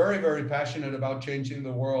who are very, very passionate about changing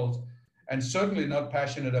the world and certainly not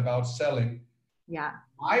passionate about selling. Yeah.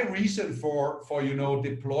 My reason for you know,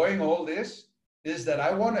 deploying all this is that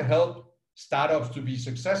I want to help startups to be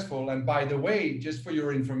successful. And by the way, just for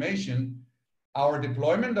your information, our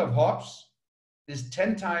deployment of hubs is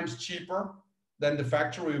 10 times cheaper than the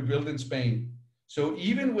factory we built in Spain. So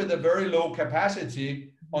even with a very low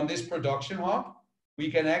capacity on this production hub,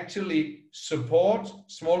 we can actually support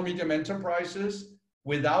small, medium enterprises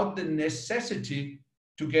without the necessity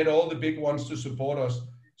to get all the big ones to support us.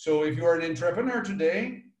 So if you're an entrepreneur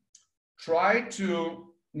today, try to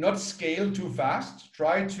not scale too fast.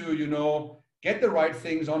 Try to, you know, get the right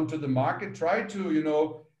things onto the market. Try to, you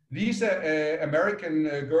know, these American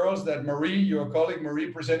girls that Marie, your colleague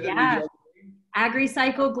Marie, presented me.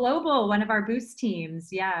 Agri-Cycle Global, one of our boost teams.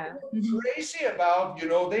 Yeah. Crazy about, you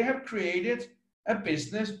know, they have created a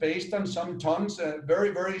business based on some tons, a very,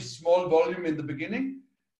 very small volume in the beginning.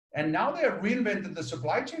 And now they have reinvented the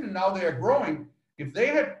supply chain and now they are growing. If they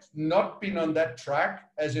had not been on that track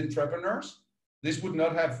as entrepreneurs, this would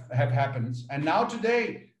not have happened. And now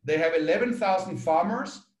today, they have 11,000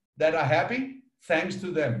 farmers that are happy thanks to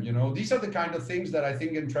them. You know, these are the kind of things that I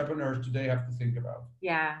think entrepreneurs today have to think about.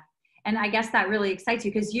 Yeah. And I guess that really excites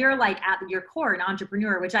you because you're like at your core an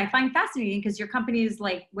entrepreneur, which I find fascinating because your company is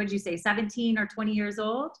like, what did you say, 17 or 20 years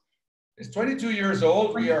old? It's 22 years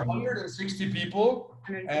old. We are 160 people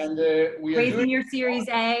and we are raising your Series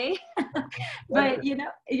A. But you know,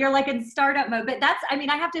 you're like in startup mode. But that's, I mean,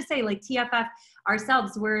 I have to say, like TFF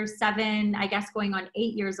ourselves, we're 7, I guess going on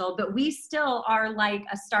 8 years old, but we still are like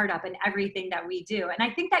a startup in everything that we do. And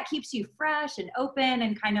I think that keeps you fresh and open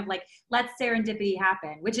and kind of like, let's serendipity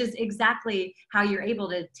happen, which is exactly how you're able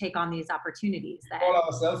to take on these opportunities. We call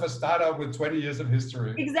ourselves a startup with 20 years of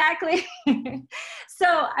history. Exactly.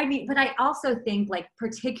 So, I mean, but I also think like,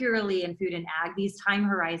 particularly in food and ag, these time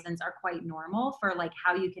horizons are quite normal for like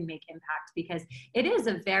how you can make impact, because it is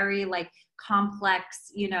a very like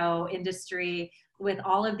complex, you know, industry with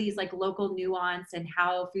all of these like local nuance and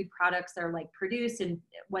how food products are like produced and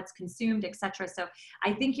what's consumed, etc. So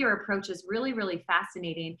I think your approach is really, really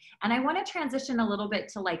fascinating. And I want to transition a little bit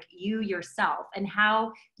to like you yourself and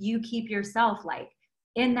how you keep yourself like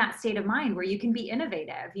in that state of mind where you can be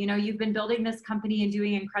innovative. You know, you've been building this company and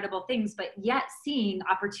doing incredible things, but yet seeing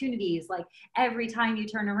opportunities like every time you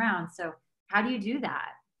turn around. So how do you do that?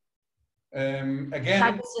 Again, is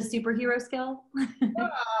that just a superhero skill?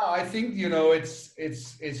 I think, you know,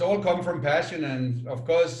 it's all come from passion, and of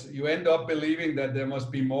course you end up believing that there must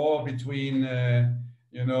be more between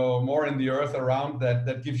you know, more in the earth around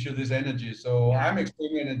that gives you this energy. So I'm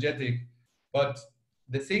extremely energetic, but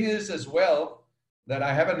the thing is as well that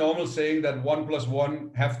I have a normal saying that 1 +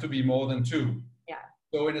 1 have to be more than 2. Yeah.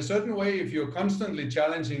 So in a certain way, if you're constantly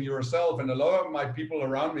challenging yourself, and a lot of my people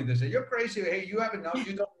around me, they say, you're crazy. Hey, you have it now.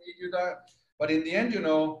 You don't need you that. But in the end, you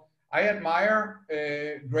know, I admire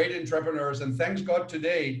great entrepreneurs, and thanks God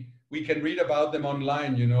today, we can read about them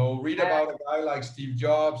online, you know, read about a guy like Steve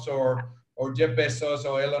Jobs or Jeff Bezos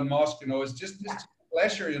or Elon Musk, you know, it's just a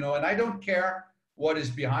pleasure, you know, and I don't care what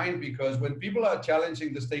is behind, because when people are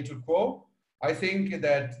challenging the status quo, I think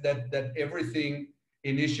that everything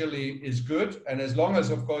initially is good. And as long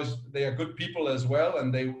as, of course, they are good people as well,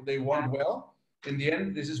 and they want well, in the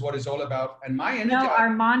end, this is what it's all about. And my energy. No,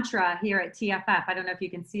 our mantra here at TFF, I don't know if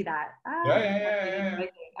you can see that. Yeah.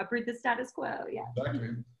 Uproot the status quo, yeah. Exactly.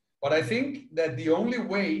 But I think that the only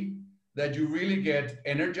way that you really get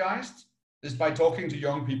energized is by talking to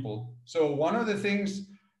young people. So one of the things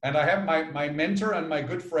And I have my mentor and my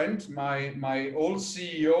good friend, my old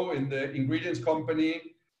CEO in the ingredients company.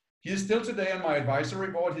 He is still today on my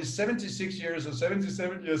advisory board. He's 76 years or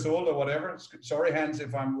 77 years old or whatever. Sorry, Hans,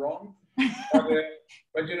 if I'm wrong.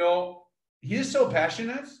 But you know, he is so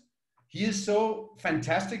passionate. He is so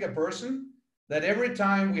fantastic a person that every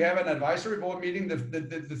time we have an advisory board meeting,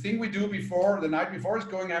 the thing we do before, the night before, is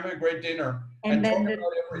going having a great dinner and talk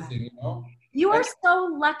about everything, you know. You are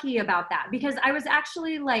so lucky about that, because I was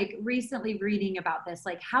actually like recently reading about this,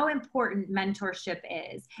 like how important mentorship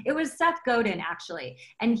is. It was Seth Godin actually.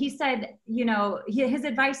 And he said, you know, his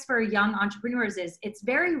advice for young entrepreneurs is it's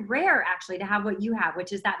very rare actually to have what you have,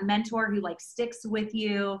 which is that mentor who like sticks with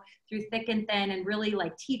you through thick and thin and really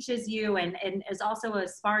like teaches you and is also a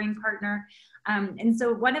sparring partner. And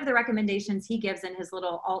so one of the recommendations he gives in his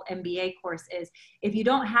little alt MBA course is if you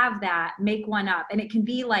don't have that, make one up. And it can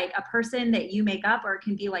be like a person that you make up, or it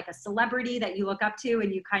can be like a celebrity that you look up to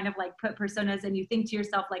and you kind of like put personas and you think to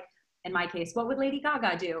yourself, like, in my case, what would Lady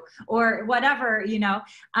Gaga do? Or whatever, you know,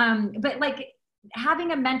 but like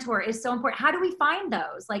having a mentor is so important. How do we find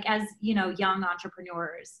those? Like as, you know, young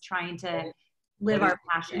entrepreneurs trying to live our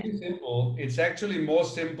passion. It's simple. It's actually more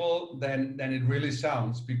simple than it really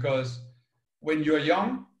sounds, because when you're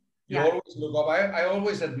young, you always look up. I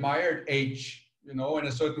always admired age, you know, in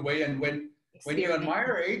a certain way. And when you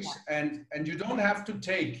admire age, and you don't have to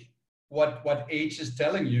take what age is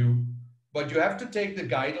telling you, but you have to take the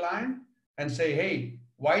guideline and say, hey,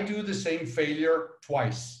 why do the same failure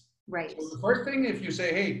twice? Right. So the first thing, if you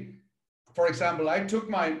say, hey, for example, I took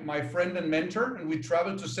my friend and mentor and we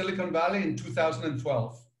traveled to Silicon Valley in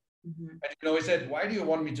 2012. Mm-hmm. And, you know, he said, why do you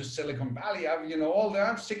want me to Silicon Valley? You know, all that.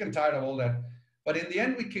 I'm sick and tired of all that. But in the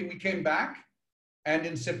end, we came back. And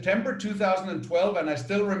in September 2012, and I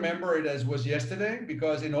still remember it as was yesterday,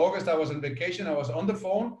 because in August I was on vacation, I was on the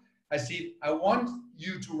phone. I said, I want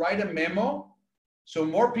you to write a memo so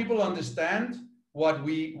more people understand what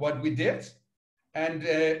we did. And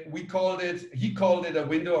he called it a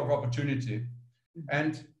window of opportunity. Mm-hmm.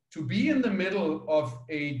 And to be in the middle of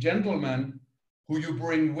a gentleman who you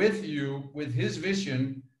bring with you with his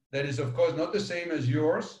vision, that is of course not the same as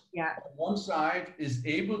yours. Yeah. One side is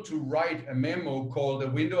able to write a memo called a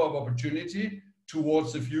window of opportunity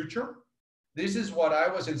towards the future. This is what I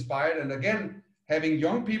was inspired. And again, having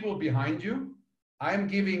young people behind you, I'm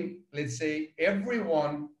giving, let's say,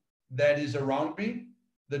 everyone that is around me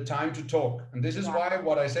the time to talk. And this is why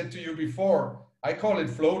what I said to you before, I call it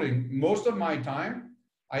floating. Most of my time,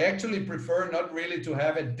 I actually prefer not really to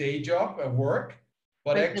have a day job, a work,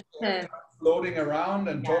 but actually floating around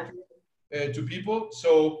and talking to people.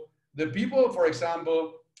 So the people, for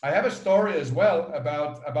example, I have a story as well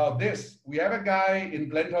about this. We have a guy in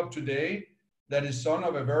Blendhub today that is son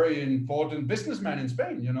of a very important businessman in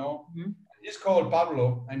Spain, you know. Mm-hmm. He's called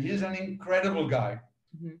Pablo, and he's an incredible guy.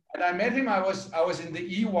 Mm-hmm. And I met him, I was in the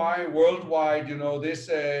EY worldwide, you know, this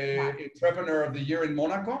entrepreneur of the year in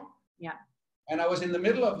Monaco. Yeah. And I was in the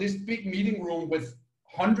middle of this big meeting room with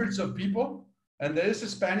hundreds of people. And there's a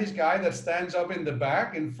Spanish guy that stands up in the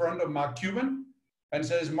back in front of Mark Cuban and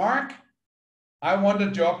says, Mark, I want a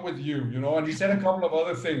job with you, you know, and he said a couple of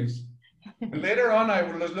other things. And later on, I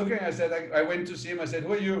was looking, I said, I went to see him, I said,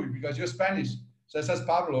 who are you? Because you're Spanish. So I says,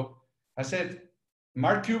 Pablo. I said,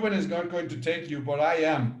 Mark Cuban is not going to take you, but I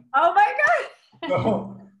am. Oh my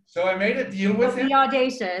God. So I made a deal with him. Be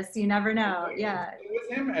audacious, you never know. Yeah.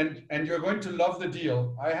 With him, and you're going to love the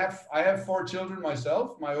deal. I have 4 children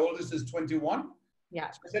myself. My oldest is 21.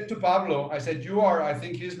 Yeah. So I said to Pablo, I said, I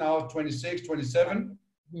think he's now 26, 27.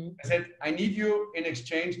 Mm-hmm. I said, I need you in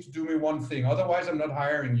exchange to do me one thing. Otherwise, I'm not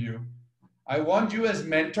hiring you. I want you as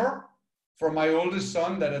mentor for my oldest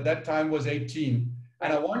son that at that time was 18.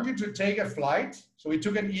 And I want you to take a flight. So he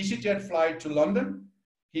took an EasyJet flight to London.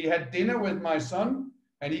 He had dinner with my son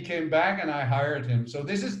and he came back and I hired him. So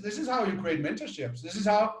this is how you create mentorships. This is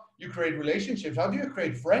how you create relationships. How do you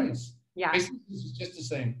create friends? Yeah. This is just the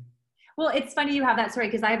same. Well, it's funny you have that story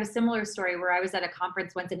because I have a similar story where I was at a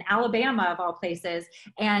conference once in Alabama of all places.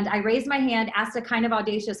 And I raised my hand, asked a kind of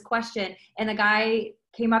audacious question. And the guy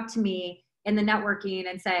came up to me in the networking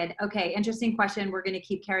and said, okay, interesting question. We're going to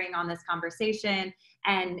keep carrying on this conversation.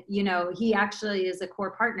 And, you know, he actually is a core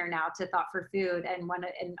partner now to Thought for Food and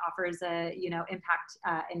offers a, you know, impact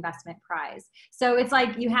investment prize. So it's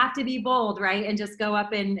like, you have to be bold, right? And just go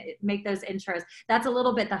up and make those intros. That's a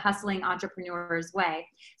little bit the hustling entrepreneur's way.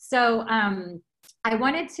 So, I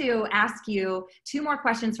wanted to ask you 2 more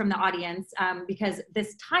questions from the audience because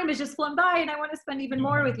this time has just flown by and I want to spend even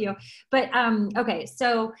more with you. But, okay,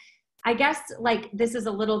 so I guess like this is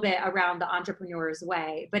a little bit around the entrepreneur's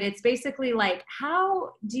way, but it's basically like,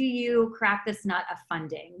 how do you crack this nut of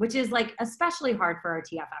funding, which is like especially hard for our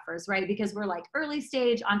TFFers, right? Because we're like early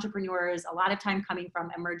stage entrepreneurs, a lot of time coming from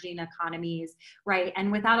emerging economies, right?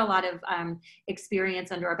 And without a lot of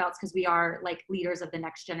experience under our belts, because we are like leaders of the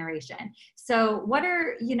next generation. So what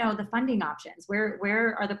are, you know, the funding options?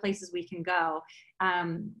 Where are the places we can go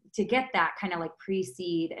to get that kind of like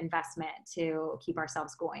pre-seed investment to keep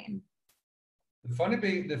ourselves going? The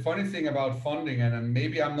funny thing about funding, and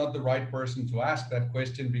maybe I'm not the right person to ask that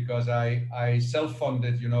question because I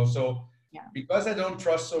self-funded, you know, so yeah. Because I don't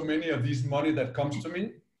trust so many of these money that comes to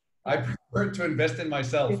me, I prefer to invest in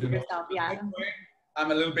myself, you know. Yeah. I'm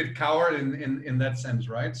a little bit coward in that sense,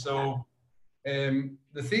 right? So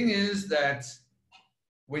the thing is that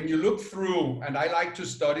when you look through, and I like to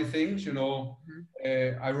study things, you know,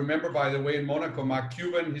 I remember, by the way, in Monaco, Mark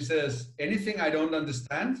Cuban, he says, anything I don't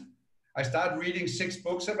understand, I start reading 6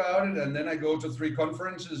 books about it, and then I go to 3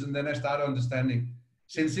 conferences, and then I start understanding.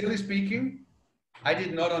 Sincerely speaking, I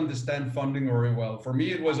did not understand funding very well. For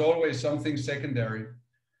me, it was always something secondary.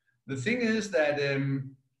 The thing is that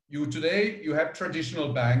today you have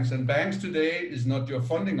traditional banks, and banks today is not your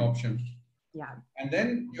funding option. Yeah. And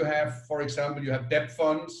then you have, for example, you have debt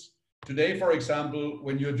funds. Today, for example,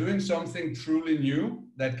 when you're doing something truly new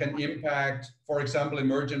that can impact, for example,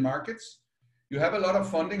 emerging markets, you have a lot of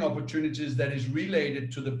funding opportunities that is related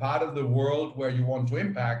to the part of the world where you want to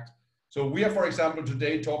impact. So we are, for example,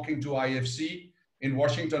 today talking to IFC in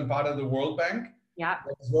Washington, part of the World Bank. Yeah.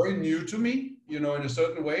 That's very new to me, you know, in a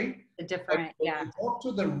certain way. A different, but yeah. You talk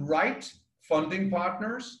to the right funding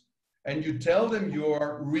partners and you tell them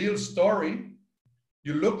your real story,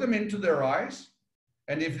 you look them into their eyes,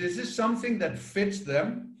 and if this is something that fits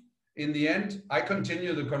them, in the end, I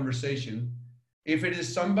continue the conversation. If it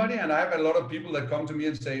is somebody, and I have a lot of people that come to me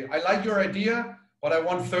and say, I like your idea, but I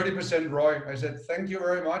want 30% ROI. I said, thank you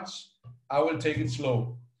very much. I will take it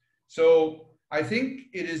slow. So I think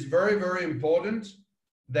it is very, very important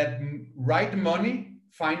that right money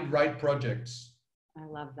find right projects. I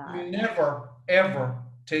love that. You never, ever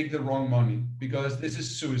take the wrong money, because this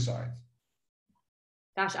is suicide.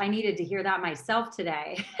 Gosh, I needed to hear that myself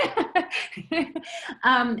today.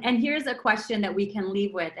 And here's a question that we can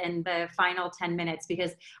leave with in the final 10 minutes,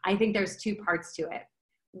 because I think there's 2 parts to it.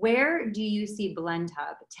 Where do you see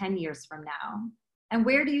Blendhub 10 years from now? And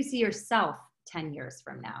where do you see yourself 10 years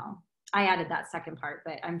from now? I added that second part,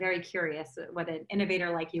 but I'm very curious what an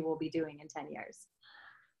innovator like you will be doing in 10 years.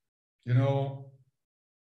 You know,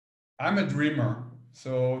 I'm a dreamer.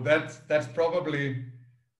 So that's probably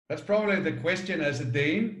the question as a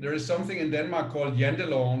Dane. There is something in Denmark called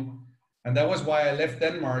janteloven, and that was why I left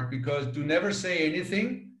Denmark, because do never say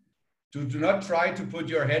anything. Do not try to put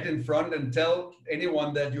your head in front and tell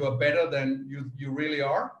anyone that you are better than you really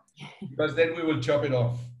are, because then we will chop it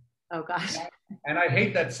off. Oh gosh. And I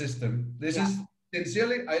hate that system. This is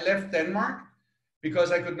sincerely, I left Denmark because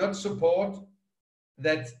I could not support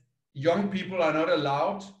that young people are not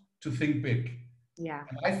allowed to think big. Yeah.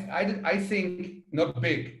 I think not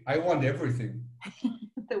big. I want everything.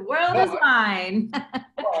 The world is mine.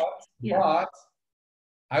 but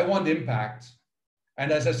I want impact.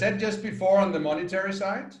 And as I said just before, on the monetary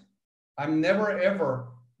side, I'm never ever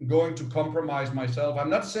going to compromise myself. I'm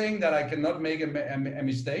not saying that I cannot make a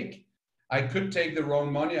mistake. I could take the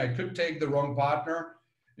wrong money. I could take the wrong partner,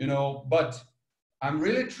 you know, but I'm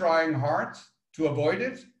really trying hard to avoid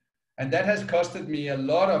it. And that has costed me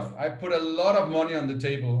I put a lot of money on the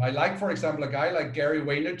table. I like, for example, a guy like Gary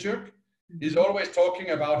Vaynerchuk. He's always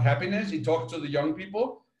talking about happiness. He talks to the young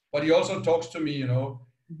people, but he also talks to me, you know,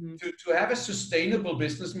 to have a sustainable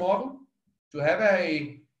business model, to have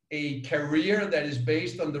a career that is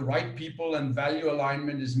based on the right people and value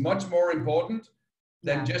alignment is much more important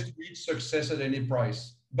than just reach success at any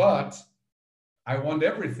price. But I want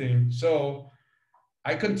everything. So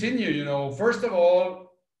I continue, you know, first of all,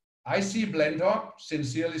 I see Blendhub,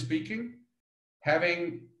 sincerely speaking,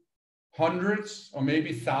 having hundreds or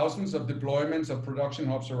maybe thousands of deployments of production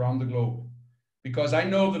hubs around the globe, because I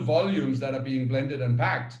know the volumes that are being blended and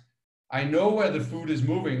packed. I know where the food is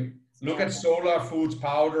moving. Look at solar foods,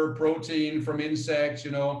 powder, protein from insects,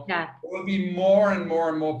 you know. There will be more and more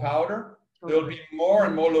and more powder. There will be more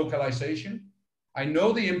and more localization. I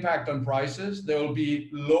know the impact on prices. There will be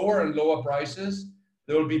lower and lower prices.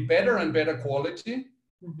 There will be better and better quality.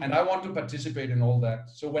 And I want to participate in all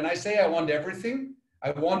that. So when I say I want everything,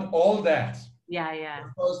 I want all that.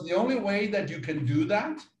 Because the only way that you can do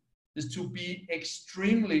that is to be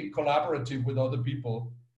extremely collaborative with other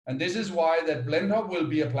people. And this is why that Blendhub will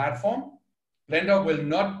be a platform. Blendhub will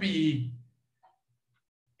not be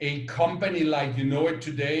a company like you know it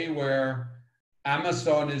today, where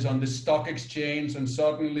Amazon is on the stock exchange and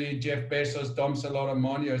suddenly Jeff Bezos dumps a lot of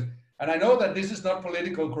money. And I know that this is not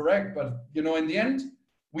politically correct, but you know, in the end,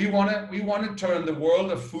 we want to turn the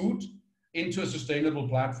world of food into a sustainable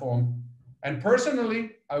platform. And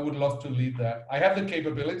personally, I would love to lead that. I have the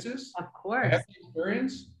capabilities. Of course. I have the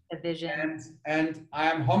experience. The vision. And I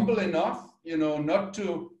am humble enough, you know, not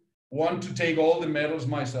to want to take all the medals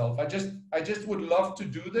myself. I just would love to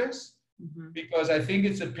do this because I think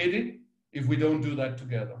it's a pity if we don't do that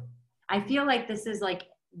together. I feel like this is like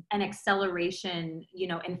an acceleration, you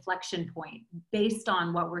know, inflection point based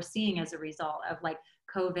on what we're seeing as a result of like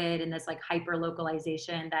COVID and this like hyper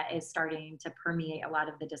localization that is starting to permeate a lot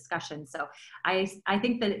of the discussion. So I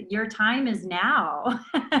think that your time is now.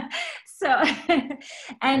 So,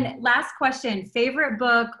 and last question, favorite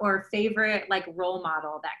book or favorite like role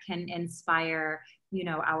model that can inspire, you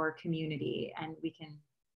know, our community, and we can.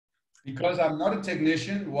 Because I'm not a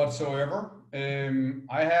technician whatsoever,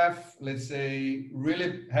 I have, let's say,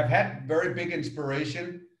 really have had very big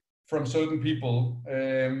inspiration from certain people.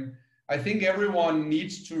 I think everyone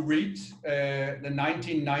needs to read the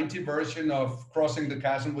 1990 version of Crossing the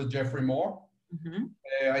Chasm with Jeffrey Moore.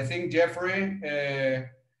 I think Jeffrey,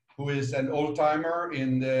 who is an old timer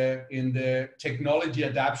in the technology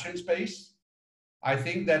adaptation space, I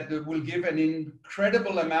think that will give an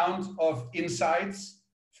incredible amount of insights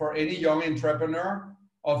for any young entrepreneur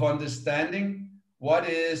of understanding what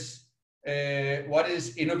is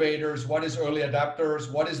innovators, what is early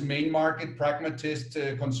adapters, what is main market, pragmatists,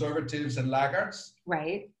 conservatives, and laggards.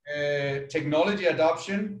 Right. Technology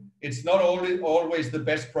adoption, it's not always the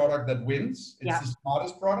best product that wins, it's the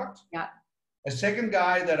smartest product. Yeah. A second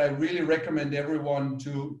guy that I really recommend everyone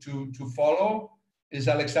to follow is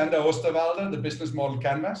Alexander Osterwalder, the business model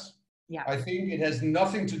canvas. Yeah. I think it has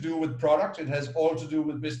nothing to do with product. It has all to do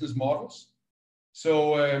with business models.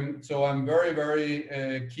 So I'm very,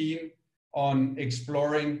 very keen on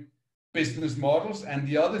exploring business models. And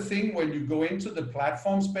the other thing, when you go into the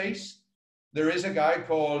platform space, there is a guy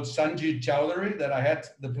called Sanjeet Chowdhury that I had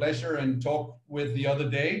the pleasure and talk with the other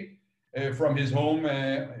day from his home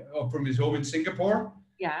in Singapore.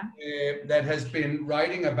 Yeah. That has been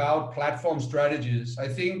writing about platform strategies. I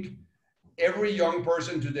think every young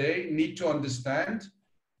person today need to understand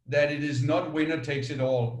that it is not winner takes it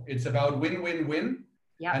all. It's about win, win, win.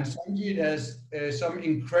 Yeah. And Sanjeet has some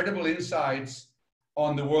incredible insights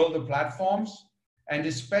on the world of platforms. And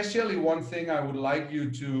especially one thing I would like you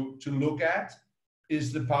to look at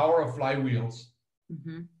is the power of flywheels.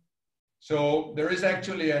 So there is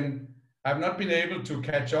actually, and I've not been able to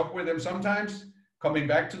catch up with them sometimes, coming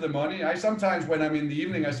back to the money. I sometimes, when I'm in the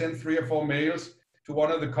evening, I send 3 or 4 mails to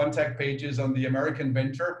one of the contact pages on the American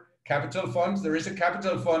venture capital funds. There is a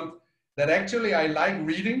capital fund that actually I like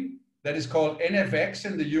reading that is called NFX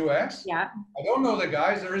in the US. Yeah. I don't know the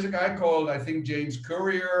guys. There is a guy called, I think, James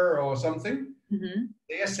Courier or something.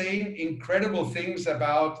 They are saying incredible things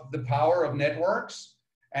about the power of networks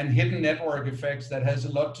and hidden network effects that has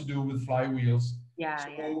a lot to do with flywheels.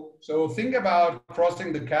 So think about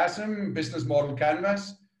Crossing the Chasm, business model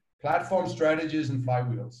canvas, platform strategies, and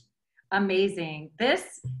flywheels. Amazing.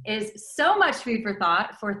 This is so much food for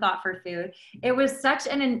thought for food. It was such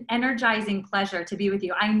an energizing pleasure to be with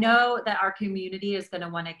you. I know that our community is going to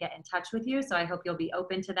want to get in touch with you, so I hope you'll be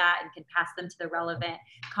open to that and can pass them to the relevant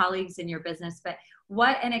colleagues in your business. But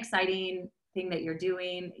what an exciting thing that you're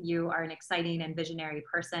doing. You are an exciting and visionary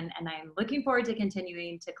person, and I'm looking forward to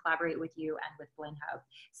continuing to collaborate with you and with Blendhub.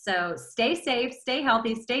 So stay safe, stay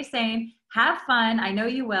healthy, stay sane, have fun. I know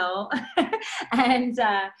you will. And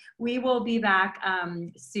we will be back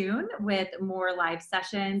soon with more live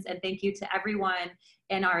sessions. And thank you to everyone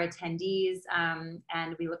and our attendees.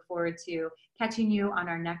 And we look forward to catching you on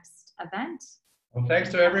our next event. Well, thanks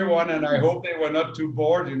to everyone. And I hope they were not too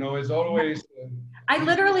bored. You know, it's always... I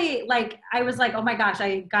literally, I was like, oh my gosh,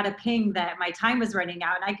 I got a ping that my time was running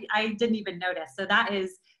out, and I didn't even notice. So that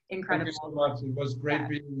is incredible. Thank you so much. It was great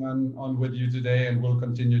being on with you today, and we'll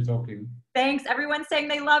continue talking. Thanks. Everyone's saying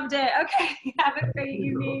they loved it. Okay. Have a great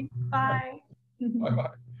evening. Bye. Bye-bye.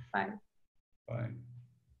 Bye. Bye.